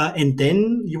 And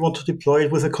then you want to deploy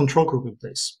it with a control group in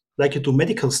place. Like you do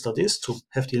medical studies, to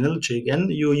have the analogy again,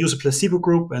 you use a placebo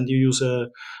group and you use a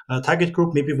target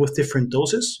group, maybe with different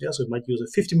doses. Yeah, so you might use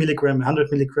a 50 milligram, 100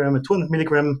 milligram, a 200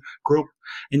 milligram group,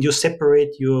 and you separate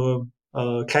your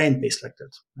client base like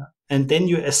that. Yeah? And then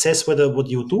you assess whether what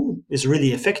you do is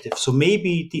really effective. So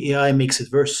maybe the AI makes it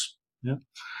worse. Yeah.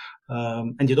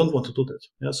 And you don't want to do that.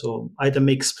 Yeah? So either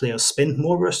makes players spend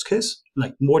more, worst case,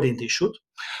 like more than they should,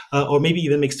 or maybe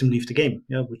even makes them leave the game,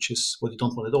 which is what you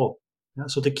don't want at all. Yeah?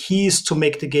 So the key is to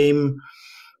make the game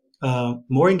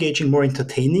more engaging, more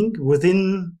entertaining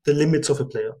within the limits of a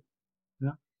player.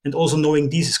 Yeah? And also knowing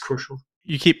this is crucial.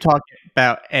 You keep talking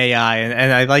about AI,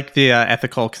 and I like the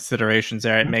ethical considerations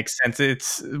there. It makes sense.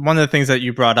 It's one of the things that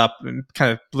you brought up and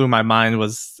kind of blew my mind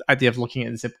was the idea of looking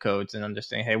at zip codes and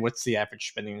understanding, hey, what's the average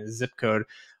spending in the zip code?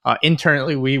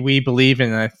 Internally, we believe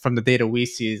in from the data we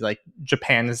see, like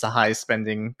Japan is the highest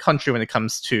spending country when it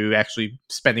comes to actually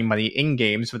spending money in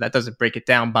games, but that doesn't break it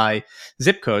down by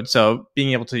zip code. So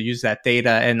being able to use that data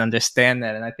and understand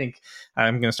that, and I think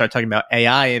I'm going to start talking about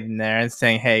AI in there and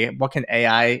saying, hey, what can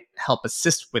AI help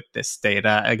assist with this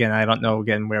data? Again, I don't know,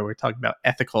 where we're talking about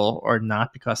ethical or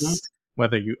not, because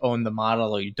whether you own the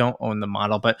model or you don't own the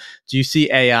model. But do you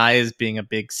see AI as being a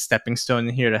big stepping stone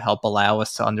in here to help allow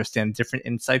us to understand different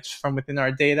insights from within our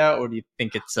data? Or do you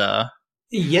think it's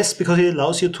Yes, because it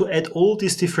allows you to add all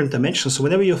these different dimensions. So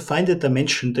whenever you find a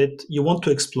dimension that you want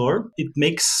to explore, it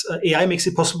makes AI makes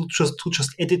it possible to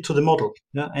just add it to the model,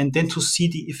 yeah, and then to see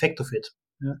the effect of it.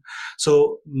 Yeah.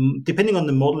 So depending on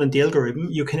the model and the algorithm,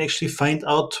 you can actually find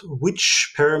out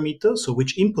which parameter, so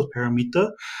which input parameter,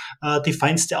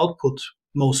 defines the output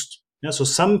most. Yeah. So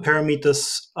some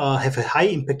parameters have a high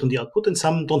impact on the output, and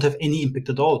some don't have any impact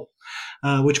at all.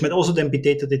 Which might also then be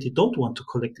data that you don't want to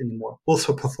collect anymore, both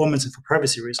for performance and for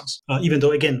privacy reasons. Even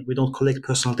though, again, we don't collect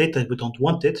personal data and we don't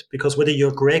want it, because whether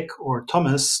you're Greg or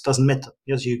Thomas doesn't matter.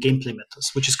 Yes, your gameplay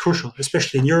matters, which is crucial,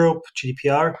 especially in Europe,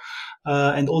 GDPR,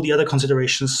 and all the other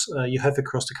considerations you have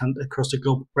across the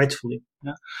globe, rightfully.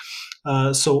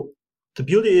 Yeah? So the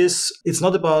beauty is, it's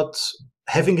not about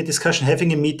having a discussion,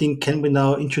 having a meeting. Can we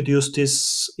now introduce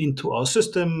this into our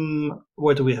system?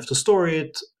 Where do we have to store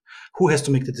it? Who has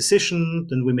to make the decision?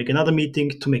 Then we make another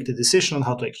meeting to make the decision on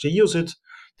how to actually use it.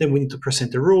 Then we need to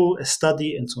present a rule, a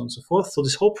study, and so on and so forth. So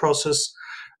this whole process,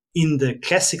 in the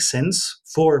classic sense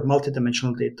for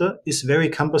multidimensional data, is very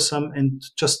cumbersome and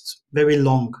just very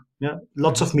long. Yeah,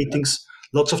 lots of meetings,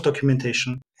 lots of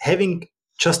documentation. Having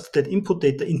just that input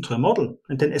data into a model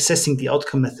and then assessing the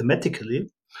outcome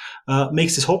mathematically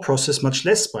makes this whole process much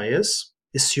less biased,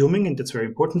 assuming, and that's very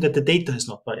important, that the data is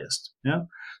not biased. Yeah.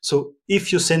 So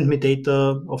if you send me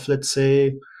data of, let's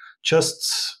say,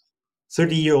 just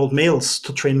 30-year-old males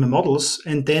to train my models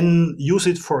and then use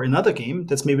it for another game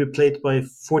that's maybe played by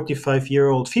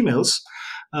 45-year-old females,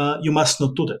 you must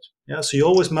not do that. Yeah. So you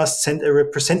always must send a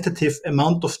representative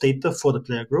amount of data for the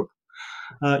player group.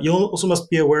 You also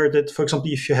must be aware that, for example,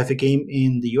 if you have a game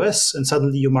in the US and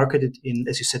suddenly you market it in,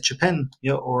 as you said, Japan,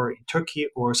 yeah, or in Turkey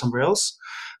or somewhere else,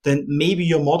 then maybe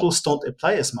your models don't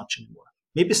apply as much anymore.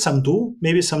 Maybe some do,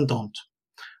 maybe some don't.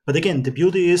 But again, the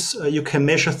beauty is you can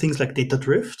measure things like data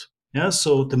drift. Yeah,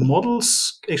 so the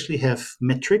models actually have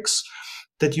metrics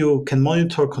that you can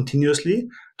monitor continuously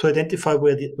to identify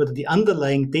whether the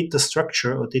underlying data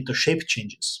structure or data shape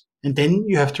changes. And then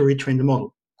you have to retrain the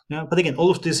model. Yeah, but again,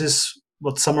 all of this is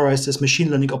what's summarized as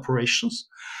machine learning operations,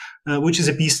 which is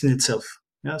a beast in itself.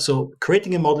 Yeah, so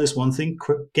creating a model is one thing,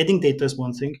 getting data is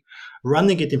one thing,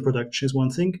 running it in production is one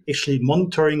thing, actually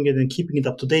monitoring it and keeping it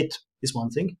up to date is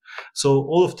one thing. So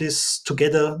all of this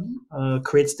together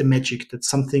creates the magic that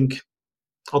something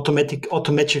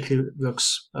automatically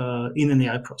works in an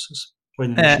AI process or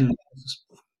in a machine learning process.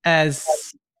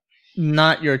 as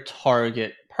not your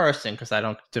target person, because I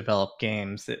don't develop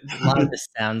games, a lot of this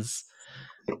sounds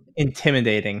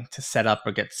intimidating to set up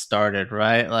or get started,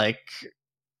 right? Like,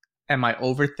 am I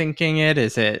overthinking it?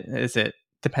 Is it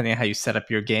depending on how you set up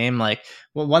your game? Like,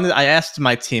 well, I asked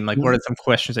my team, like, what are some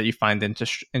questions that you find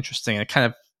interesting? And it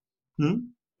kind of,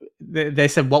 they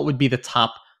said, what would be the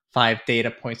top 5 data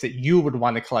points that you would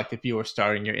want to collect if you were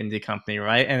starting your indie company,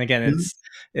 right? And again,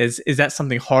 is that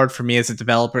something hard for me as a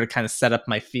developer to kind of set up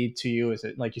my feed to you? Is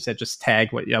it, like you said, just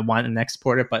tag what you want and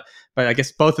export it? But I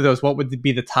guess both of those, what would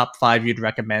be the top 5 you'd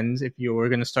recommend if you were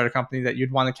going to start a company that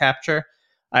you'd want to capture?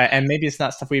 And maybe it's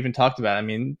not stuff we even talked about. I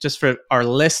mean, just for our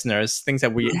listeners, things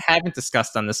that we haven't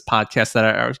discussed on this podcast that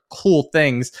are cool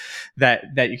things that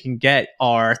you can get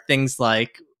are things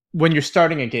like, when you're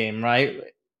starting a game, right?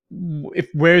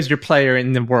 Where's your player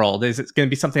in the world? Is it going to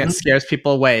be something that scares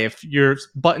people away? If your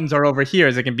buttons are over here,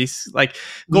 is it going to be like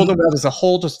Golden Whale as a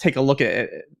whole? Just take a look at it.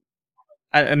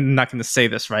 I'm not going to say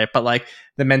this, right? But like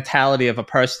the mentality of a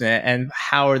person and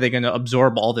how are they going to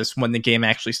absorb all this when the game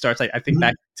actually starts? Like, I think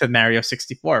back to Mario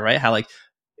 64, right? How like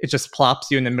it just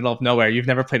plops you in the middle of nowhere. You've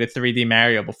never played a 3D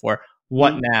Mario before.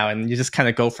 What now? And you just kind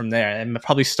of go from there. And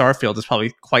probably Starfield is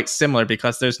probably quite similar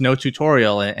because there's no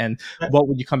tutorial. And what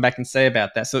would you come back and say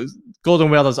about that? So Golden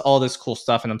Whale does all this cool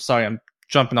stuff. And I'm sorry, I'm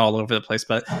jumping all over the place,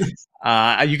 but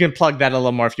you can plug that a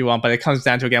little more if you want. But it comes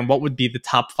down to, again, what would be the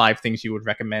top 5 things you would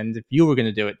recommend if you were going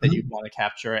to do it that you'd want to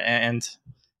capture? And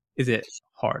is it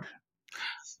hard?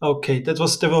 Okay, there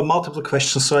were multiple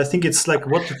questions. So I think it's like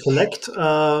what to collect,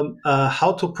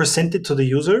 how to present it to the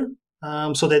user,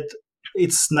 so that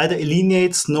it's neither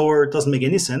alienates nor doesn't make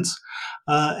any sense,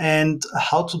 and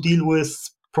how to deal with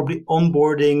probably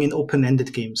onboarding in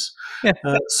open-ended games. Yeah.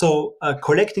 So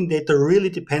collecting data really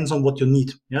depends on what you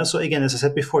need. Yeah. So again, as I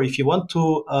said before, if you want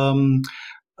to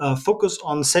focus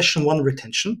on session one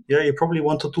retention. Yeah, you probably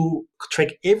want to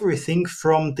track everything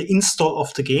from the install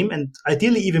of the game, and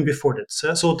ideally even before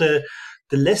that. So the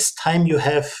less time you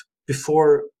have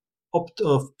before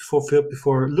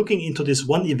before looking into this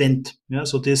one event. Yeah,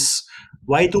 so this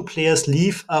why do players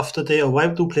leave after or why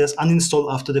do players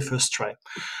uninstall after the first try?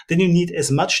 Then you need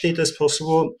as much data as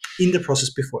possible in the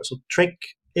process before. So track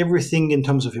everything in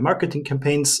terms of your marketing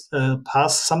campaigns,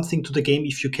 pass something to the game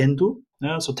if you can do.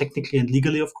 So technically and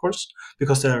legally, of course,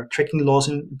 because there are tracking laws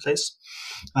in place.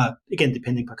 Again,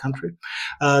 depending per country.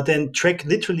 Then track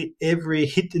literally every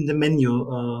hit in the menu.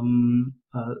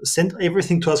 Send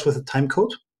everything to us with a time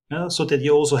code, so that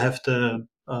you also have the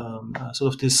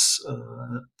sort of this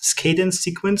cadence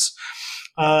sequence.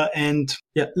 And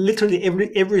yeah, literally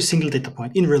every single data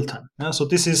point in real time. So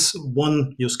this is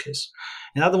one use case.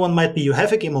 Another one might be you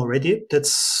have a game already.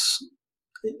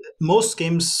 Most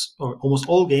games or almost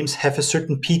all games have a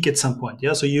certain peak at some point.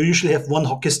 Yeah, so you usually have one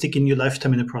hockey stick in your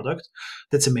lifetime in a product.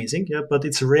 That's amazing. Yeah, but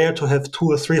it's rare to have 2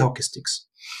 or 3 hockey sticks.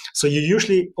 So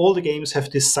all the games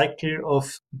have this cycle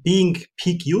of being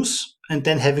peak use and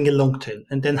then having a long tail,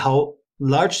 and then how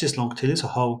large this long tail is, or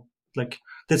how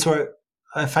that's where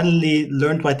I finally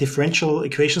learned why differential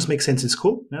equations make sense in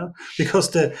school. Yeah, because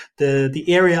the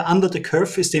area under the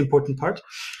curve is the important part,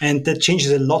 and that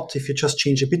changes a lot if you just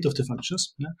change a bit of the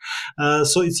functions. Yeah?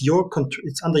 So it's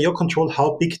under your control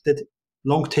how big that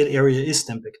long tail area is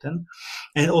then back then,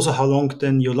 and also how long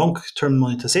then your long term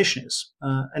monetization is.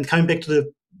 And coming back to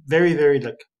the very, very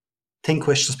 10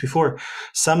 questions before,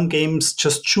 some games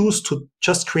just choose to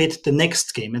just create the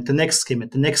next game and the next game and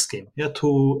the next game, yeah,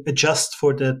 to adjust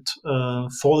for that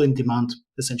fall in demand,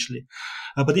 essentially.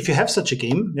 But if you have such a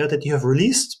game, yeah, that you have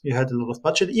released, you had a lot of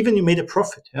budget, even you made a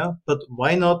profit, yeah, but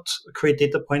why not create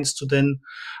data points to then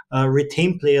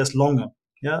retain players longer?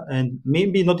 Yeah, and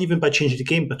maybe not even by changing the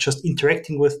game, but just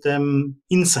interacting with them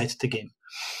inside the game.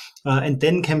 And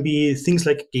then can be things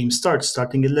like game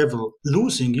starting a level,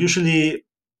 losing, usually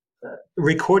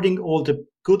recording all the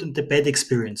good and the bad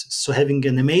experiences. So having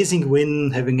an amazing win,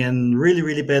 having a really,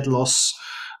 really bad loss,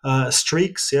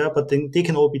 streaks, yeah, but then they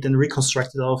can all be then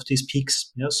reconstructed out of these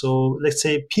peaks. Yeah, so let's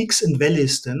say peaks and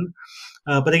valleys then.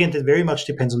 But again, that very much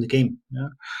depends on the game. Yeah.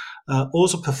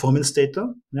 Also performance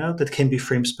data, yeah, that can be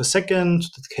frames per second,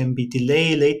 that can be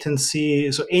delay,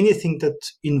 latency, so anything that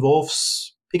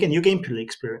involves, again, your gameplay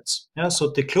experience. Yeah,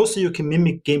 so the closer you can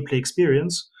mimic gameplay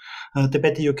experience, the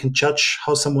better you can judge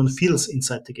how someone feels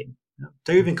inside the game. Yeah.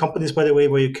 There are even companies, by the way,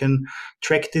 where you can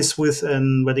track this where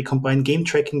they combine game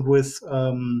tracking with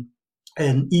an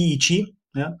EEG.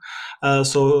 Yeah.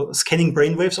 So scanning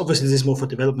brainwaves, obviously this is more for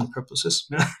development purposes.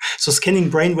 Yeah? So scanning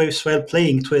brainwaves while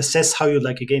playing to assess how you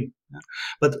like a game. Yeah?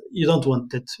 But you don't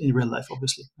want that in real life,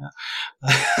 obviously. Yeah?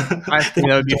 I think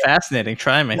that would be fascinating.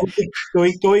 Try me.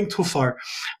 Going too far.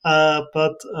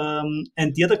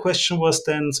 And the other question was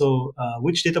then, so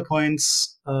which data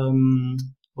points,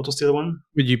 what was the other one?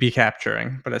 Would you be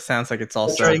capturing? But it sounds like it's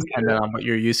also dependent on what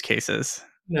your use case is.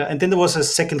 Yeah, and then there was a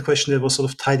second question that was sort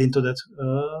of tied into that.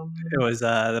 It was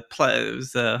the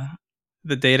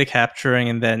data capturing,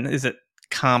 and then is it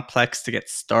complex to get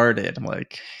started? I'm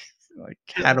like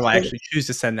how do I actually choose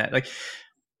to send that? Like,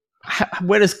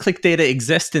 where does click data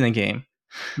exist in a game?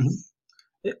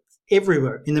 Mm-hmm.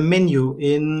 Everywhere in the menu.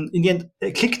 In the end,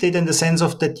 click data in the sense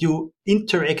of that you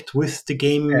interact with the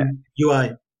game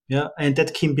UI. Yeah, and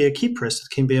that can be a key press, that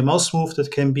can be a mouse move,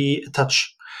 that can be a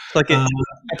touch. Like I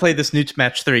played this new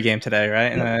match 3 game today,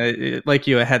 right? And like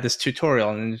you, I had this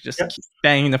tutorial and just keep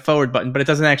banging the forward button, but it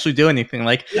doesn't actually do anything.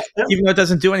 Like, even though it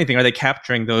doesn't do anything, are they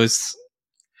capturing those?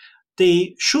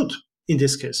 They should, in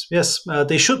this case. Yes,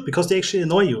 they should, because they actually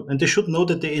annoy you, and they should know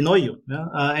that they annoy you. Yeah?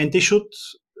 And they should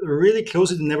really close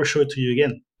it and never show it to you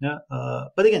again. Yeah.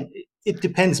 But again, it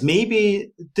depends.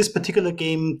 Maybe this particular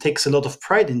game takes a lot of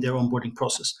pride in their onboarding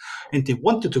process, and they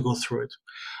want you to go through it.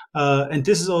 And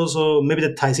this is also, maybe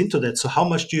that ties into that. So how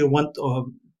much do you want, or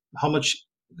how much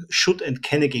should and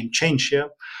can a game change? Yeah.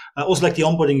 Also, like the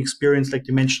onboarding experience, like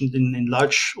you mentioned in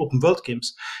large open world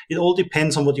games, it all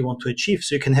depends on what you want to achieve.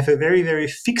 So you can have a very, very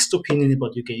fixed opinion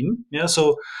about your game. Yeah.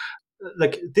 So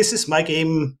like, this is my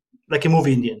game, like a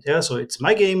movie in the end. Yeah. So it's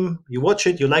my game. You watch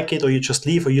it, you like it, or you just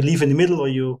leave, or you leave in the middle, or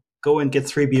you go and get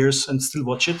 3 beers and still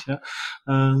watch it. Yeah.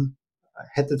 I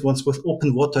had that once with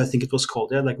Open Water, I think it was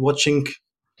called. Yeah. Like watching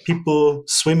people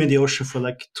swim in the ocean for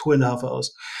like 2.5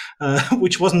 hours,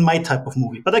 which wasn't my type of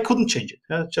movie, but I couldn't change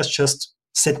it. Just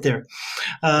sit there.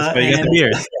 That's why you got the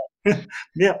beers.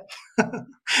 Yeah.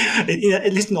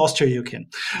 At least in Austria you can.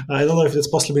 I don't know if it's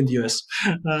possible in the US.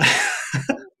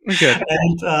 Good.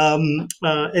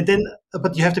 And then,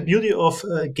 but you have the beauty of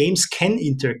games can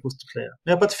interact with the player.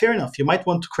 Yeah, but fair enough. You might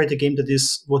want to create a game that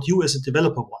is what you as a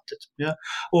developer wanted. Yeah,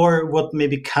 or what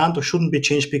maybe can't or shouldn't be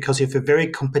changed because you have a very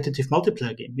competitive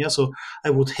multiplayer game. Yeah, so I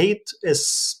would hate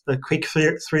as a Quake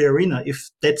 3 Arena if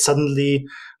that suddenly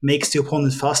makes the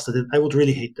opponent faster. I would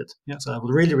really hate that. Yeah, so I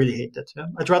would really, really hate that. Yeah?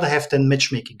 I'd rather have then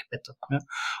matchmaking better. Yeah?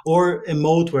 Or a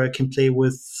mode where I can play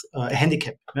with a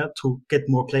handicap to get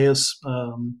more players.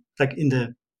 Like in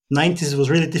the 90s, it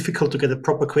was really difficult to get a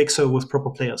proper Quake server with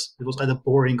proper players. It was either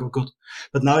boring or good.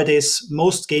 But nowadays,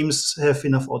 most games have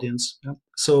enough audience. Yeah?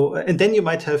 So, and then you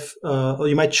might have, or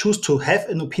you might choose to have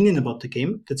an opinion about the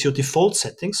game. That's your default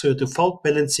setting. So your default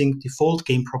balancing, default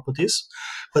game properties.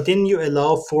 But then you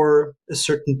allow for a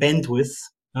certain bandwidth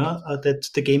that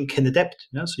the game can adapt.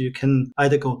 Yeah? So you can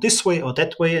either go this way or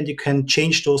that way, and you can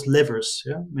change those levers.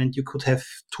 Yeah? And you could have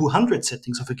 200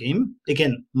 settings of a game,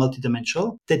 again,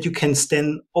 multidimensional, that you can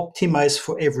then optimize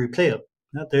for every player.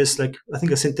 Yeah? There's like, I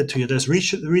think I sent that to you. There's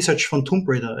research from Tomb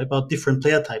Raider about different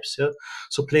player types. Yeah?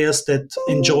 So players that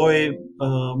enjoy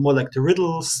more like the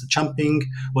riddles, the jumping,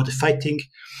 or the fighting.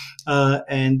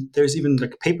 And there's even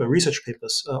like research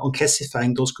papers on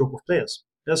classifying those group of players.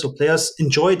 Yeah, so players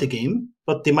enjoy the game,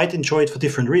 but they might enjoy it for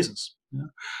different reasons.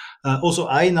 Yeah. Also,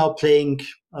 I now playing,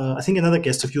 I think another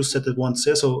guest of you said it once.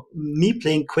 Yeah? So me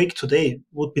playing Quake today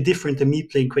would be different than me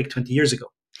playing Quake 20 years ago.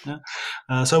 Yeah?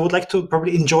 So I would like to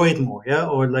probably enjoy it more, yeah,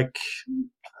 or like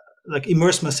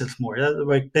immerse myself more. Yeah?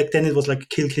 Like back then it was like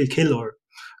kill, kill, kill, or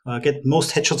get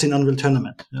most headshots in Unreal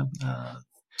Tournament. Yeah?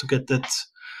 To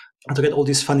get all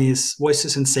these funny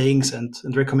voices and sayings and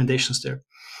recommendations there.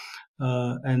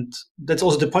 And that's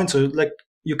also the point. So, like,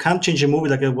 you can't change a movie.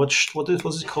 Like I watched, what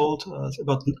was it called?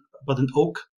 About an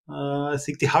oak. I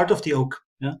think The Heart of the Oak.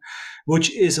 Yeah,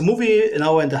 which is a movie an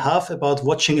hour and a half about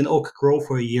watching an oak grow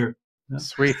for a year. Yeah?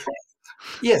 Sweet.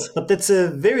 Yes, but that's a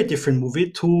very different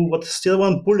movie to what's the other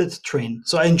one, Bullet Train.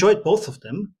 So I enjoyed both of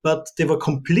them, but they were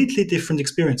completely different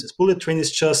experiences. Bullet Train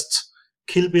is just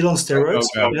Kill Bill on steroids.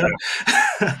 Yeah.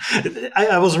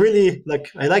 I was really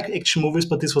I like action movies,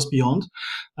 but this was beyond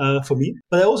for me.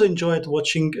 But I also enjoyed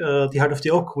watching The Heart of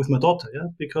the Oak with my daughter, yeah,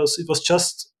 because it was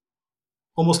just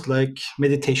almost like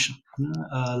meditation,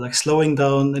 like slowing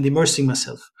down and immersing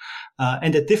myself.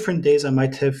 And at different days, I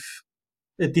might have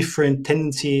a different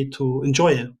tendency to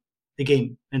enjoy a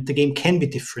game, and the game can be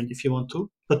different if you want to,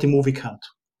 but the movie can't.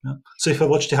 Yeah? So if I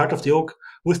watch The Heart of the Oak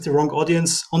with the wrong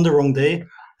audience on the wrong day,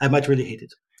 I might really hate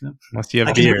it. Yeah. Unless you have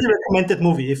I can really recommend that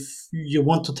movie if you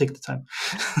want to take the time.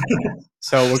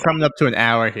 So we're coming up to an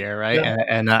hour here, right? Yeah.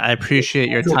 And I appreciate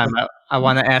your time. I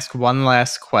want to ask one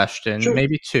last question, Sure.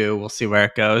 maybe two. We'll see where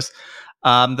it goes.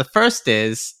 The first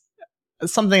is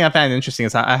something I find interesting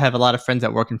is I have a lot of friends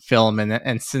that work in film,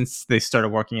 and since they started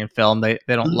working in film, they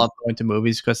don't love going to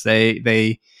movies because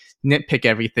they nitpick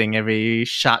everything, every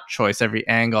shot choice, every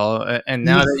angle. And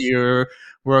now that you're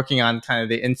working on kind of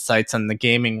the insights on the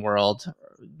gaming world,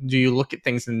 do you look at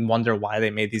things and wonder why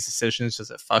they made these decisions? Does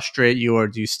it frustrate you, or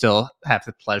do you still have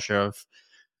the pleasure of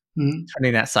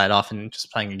turning that side off and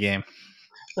just playing a game?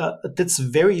 That's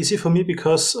very easy for me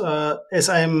because as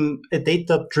I'm a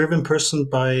data-driven person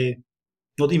by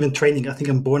not even training, I think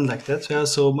I'm born like that. Yeah?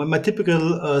 So my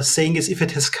typical saying is, if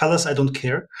it has colors, I don't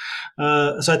care.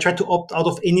 So I try to opt out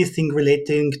of anything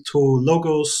relating to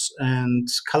logos and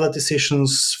color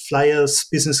decisions, flyers,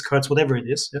 business cards, whatever it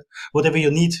is. Yeah? Whatever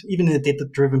you need, even in a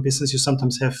data-driven business, you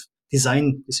sometimes have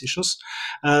design decisions.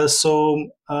 So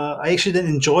I actually then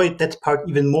enjoy that part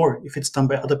even more if it's done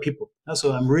by other people.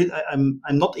 So I'm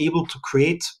not able to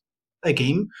create a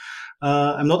game.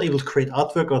 I'm not able to create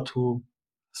artwork or to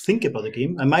think about a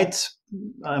game. I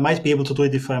might be able to do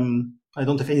it if I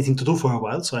don't have anything to do for a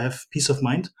while, so I have peace of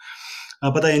mind.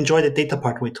 But I enjoy the data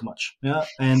part way too much. Yeah,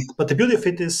 but the beauty of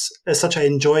it is, as such, I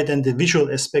enjoy then the visual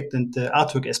aspect and the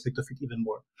artwork aspect of it even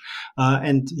more.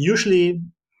 And usually,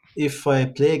 if I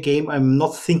play a game, I'm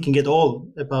not thinking at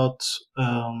all about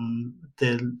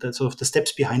the sort of the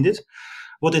steps behind it.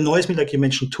 What annoys me, like you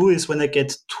mentioned too, is when I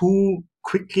get too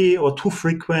quickly or too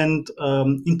frequent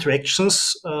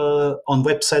interactions on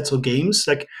websites or games.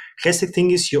 Like, classic thing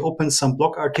is, you open some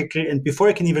blog article, and before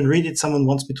I can even read it, someone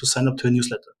wants me to sign up to a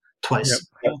newsletter twice.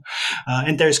 Yep.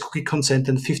 And there is cookie consent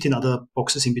and 15 other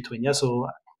boxes in between. Yeah, so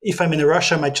if I'm in a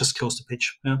rush, I might just close the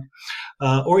page. Yeah.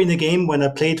 Or in a game when I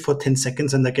play it for 10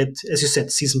 seconds and I get, as you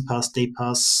said, season pass, day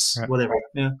pass, whatever.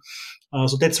 Yeah.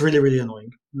 So that's really, really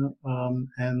annoying.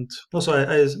 And also,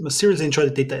 I seriously enjoy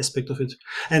the data aspect of it.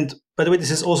 And by the way,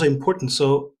 this is also important.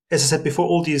 So as I said before,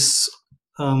 all these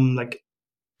like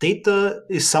data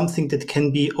is something that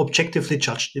can be objectively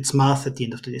judged. It's math at the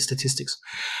end of the day, statistics.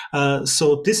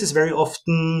 So this is very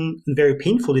often, very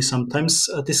painfully sometimes,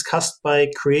 discussed by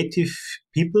creative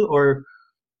people or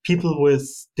people with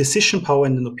decision power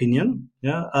and an opinion.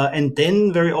 Yeah, and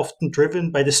then very often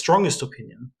driven by the strongest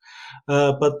opinion.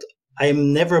 But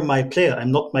I'm never my player.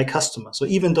 I'm not my customer. So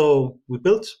even though we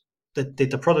built that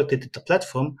data product, that data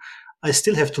platform, I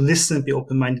still have to listen and be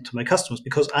open-minded to my customers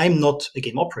because I'm not a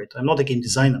game operator. I'm not a game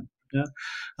designer. Yeah?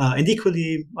 And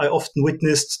equally, I often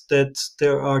witnessed that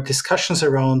there are discussions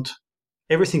around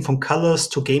everything from colors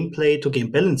to gameplay to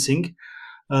game balancing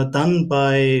done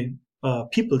by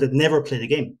people that never play the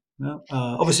game. Yeah?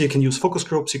 Obviously, you can use focus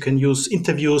groups, you can use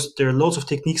interviews. There are loads of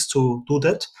techniques to do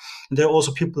that. And there are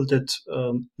also people that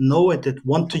know and that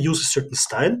want to use a certain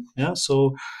style. Yeah,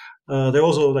 so they're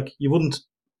also like you wouldn't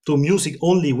do music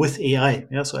only with AI.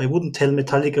 Yeah, so I wouldn't tell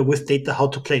Metallica with data how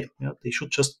to play. Yeah, they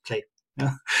should just play.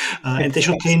 Yeah, and they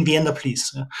should play in Vienna,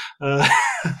 please. Like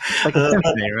a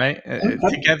symphony, right?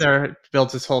 Together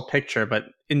builds this whole picture, but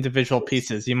individual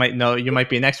pieces. You might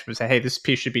be an expert and say, "Hey, this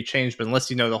piece should be changed," but unless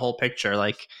you know the whole picture,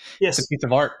 like yes. It's a piece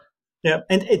of art. Yeah,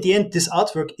 and at the end, this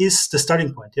artwork is the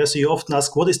starting point. Yeah, so you often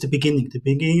ask, what is the beginning? The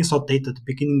beginning is not data. The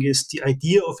beginning is the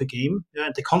idea of a game,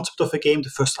 the concept of a game,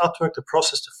 the first artwork, the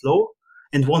process, the flow.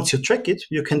 And once you track it,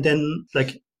 you can then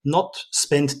like not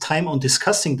spend time on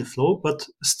discussing the flow, but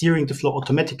steering the flow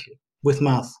automatically with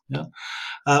math. Yeah,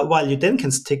 while you then can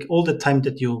take all the time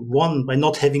that you won by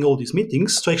not having all these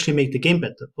meetings to actually make the game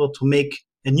better, or to make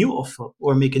a new offer,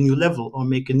 or make a new level, or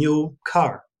make a new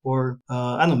car. Or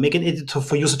I don't know, make an editor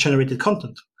for user-generated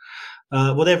content.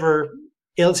 Whatever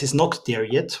else is not there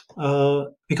yet,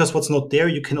 because what's not there,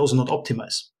 you can also not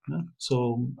optimize. Yeah?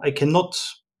 So I cannot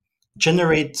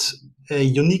generate a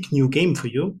unique new game for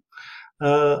you.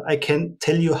 I can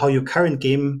tell you how your current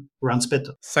game runs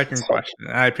better. Second question.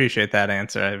 I appreciate that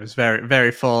answer. It was very,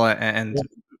 very full and. Yeah.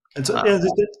 And so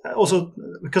also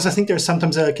because I think there's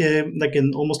sometimes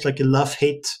almost like a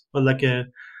love-hate or like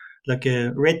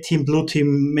a red team, blue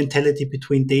team mentality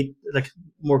between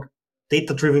more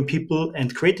data-driven people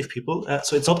and creative people.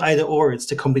 So it's not either or; it's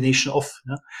the combination of.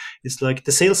 It's like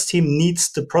the sales team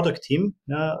needs the product team,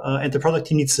 and the product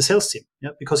team needs the sales team,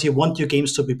 because you want your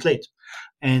games to be played,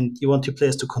 and you want your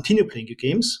players to continue playing your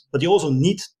games, but you also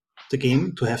need the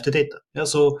game to have the data.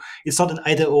 So it's not an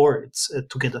either or; it's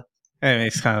together. And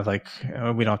it's kind of like,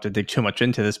 we don't have to dig too much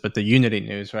into this, but the Unity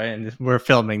news, right? And we're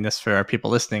filming this for our people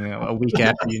listening a week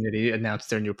after Unity announced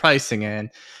their new pricing.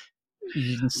 And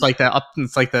it's like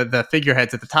the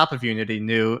figureheads at the top of Unity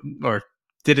knew or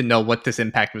didn't know what this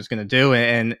impact was going to do.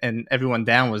 And everyone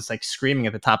down was like screaming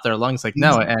at the top of their lungs, like,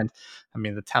 no. And I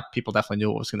mean, the top people definitely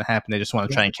knew what was going to happen. They just want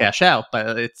to try and cash out,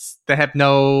 but they have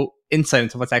no insight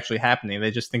into what's actually happening. They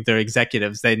just think they're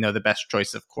executives. They know the best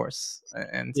choice, of course.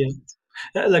 And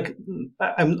like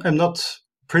I'm not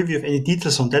privy of any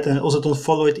details on that, and I also don't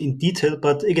follow it in detail.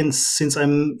 But again, since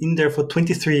I'm in there for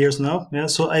 23 years now,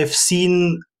 so I've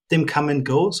seen them come and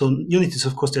go. So Unity is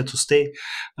of course there to stay,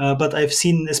 but I've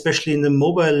seen, especially in the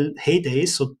mobile heydays,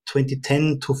 so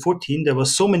 2010 to 14, there were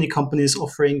so many companies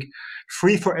offering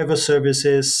free forever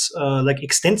services, like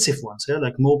extensive ones,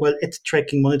 like mobile ad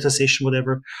tracking, monetization,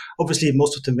 whatever. Obviously,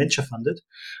 most of them venture funded,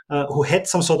 who had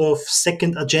some sort of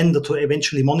second agenda to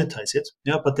eventually monetize it,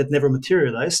 but that never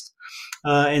materialized.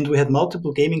 And we had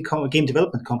multiple game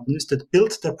development companies that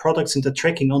built their products and their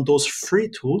tracking on those free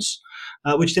tools,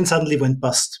 which then suddenly went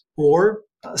bust, or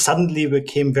suddenly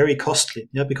became very costly,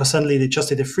 because suddenly they just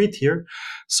had a free tier.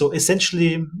 So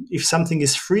essentially, if something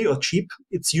is free or cheap,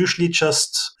 it's usually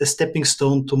just a stepping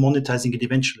stone to monetizing it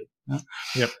eventually.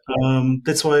 Yep.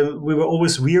 That's why we were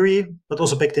always weary, but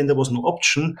also back then there was no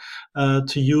option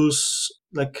to use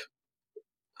like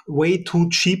way too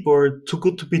cheap or too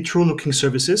good to be true looking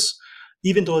services,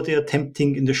 even though they are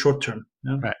tempting in the short term.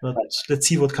 Right. But let's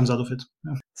see what comes out of it.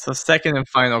 So second and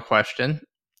final question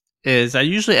is, I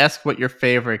usually ask what your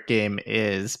favorite game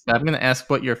is, but I'm going to ask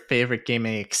what your favorite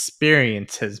gaming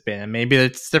experience has been. And maybe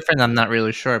it's different. I'm not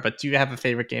really sure, but do you have a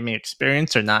favorite gaming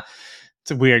experience or not?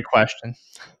 It's a weird question.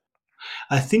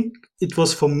 I think it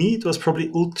was, for me, it was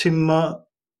probably Ultima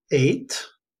 8.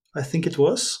 I think it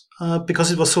was.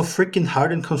 because it was so freaking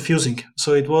hard and confusing.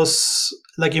 So it was,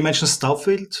 like you mentioned,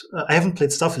 Starfield. I haven't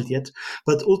played Starfield yet,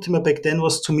 but Ultima back then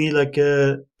was to me like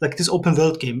this open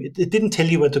world game. It didn't tell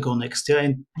you where to go next, yeah,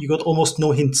 and you got almost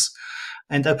no hints.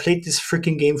 And I played this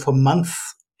freaking game for months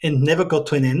and never got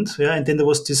to an end, yeah. And then there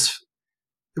was this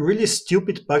really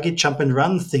stupid buggy jump and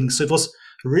run thing. So it was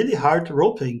a really hard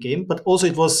role playing game, but also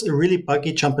it was a really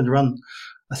buggy jump and run.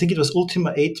 I think it was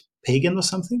Ultima 8 Pagan or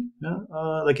something. Yeah,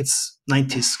 like it's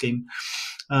 90s game.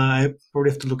 I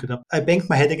probably have to look it up. I banged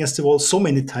my head against the wall so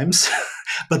many times,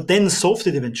 but then solved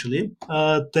it eventually.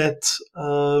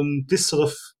 This sort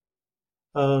of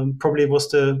probably was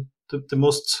the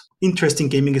most interesting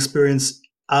gaming experience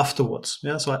afterwards.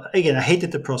 Yeah. So again, I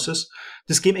hated the process.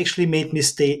 This game actually made me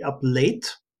stay up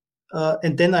late.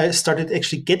 And then I started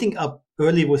actually getting up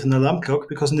early with an alarm clock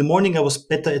because in the morning I was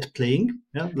better at playing,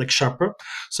 yeah, like sharper.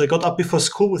 So I got up before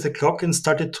school with a clock and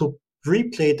started to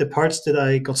replay the parts that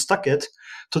I got stuck at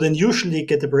to then usually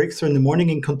get a breakthrough in the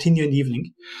morning and continue in the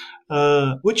evening,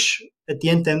 which at the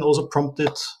end then also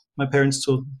prompted my parents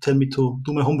to tell me to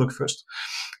do my homework first.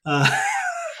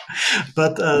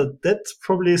 But that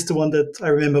probably is the one that I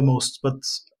remember most. But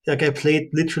like I played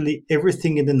literally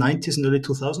everything in the 90s and early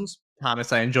 2000s.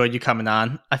 Thomas, I enjoyed you coming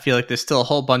on. I feel like there's still a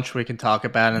whole bunch we can talk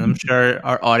about, and I'm sure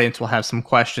our audience will have some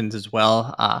questions as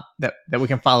well that we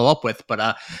can follow up with.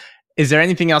 But is there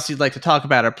anything else you'd like to talk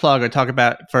about or plug or talk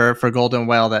about for Golden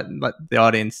Whale that let the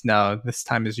audience know this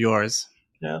time is yours?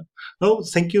 Yeah. No,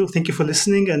 thank you. Thank you for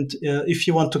listening. And if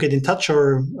you want to get in touch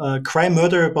or cry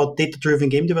murder about data-driven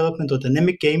game development or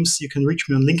dynamic games, you can reach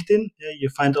me on LinkedIn. You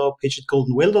find our page at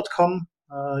goldenwhale.com.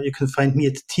 You can find me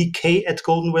at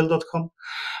tk@goldenwhale.com.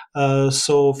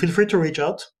 So feel free to reach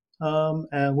out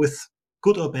with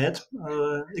good or bad.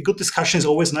 A good discussion is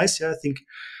always nice. Yeah, I think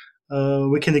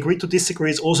we can agree to disagree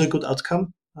is also a good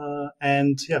outcome.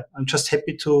 And yeah, I'm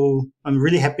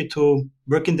really happy to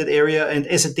work in that area. And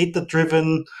as a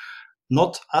data-driven,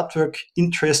 not artwork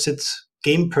interested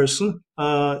game person,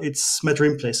 it's my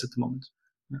dream place at the moment.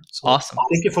 Yeah, so awesome.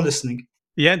 Thank you for listening.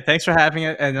 Yeah, thanks for having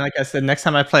it. And like I said, next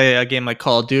time I play a game like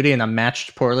Call of Duty and I'm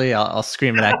matched poorly, I'll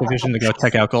scream at Activision to go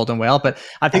check out Golden Whale. But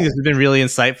I think this has been really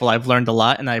insightful. I've learned a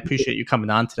lot, and I appreciate you coming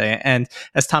on today. And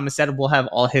as Thomas said, we'll have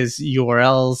all his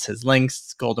URLs, his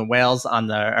links, Golden Whales on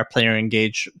our Player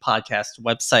Engage podcast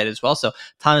website as well. So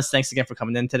Thomas, thanks again for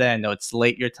coming in today. I know it's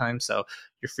late your time, so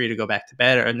you're free to go back to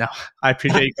bed. Or no, I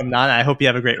appreciate you coming on. I hope you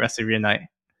have a great rest of your night.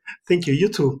 Thank you. You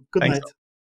too. Good night.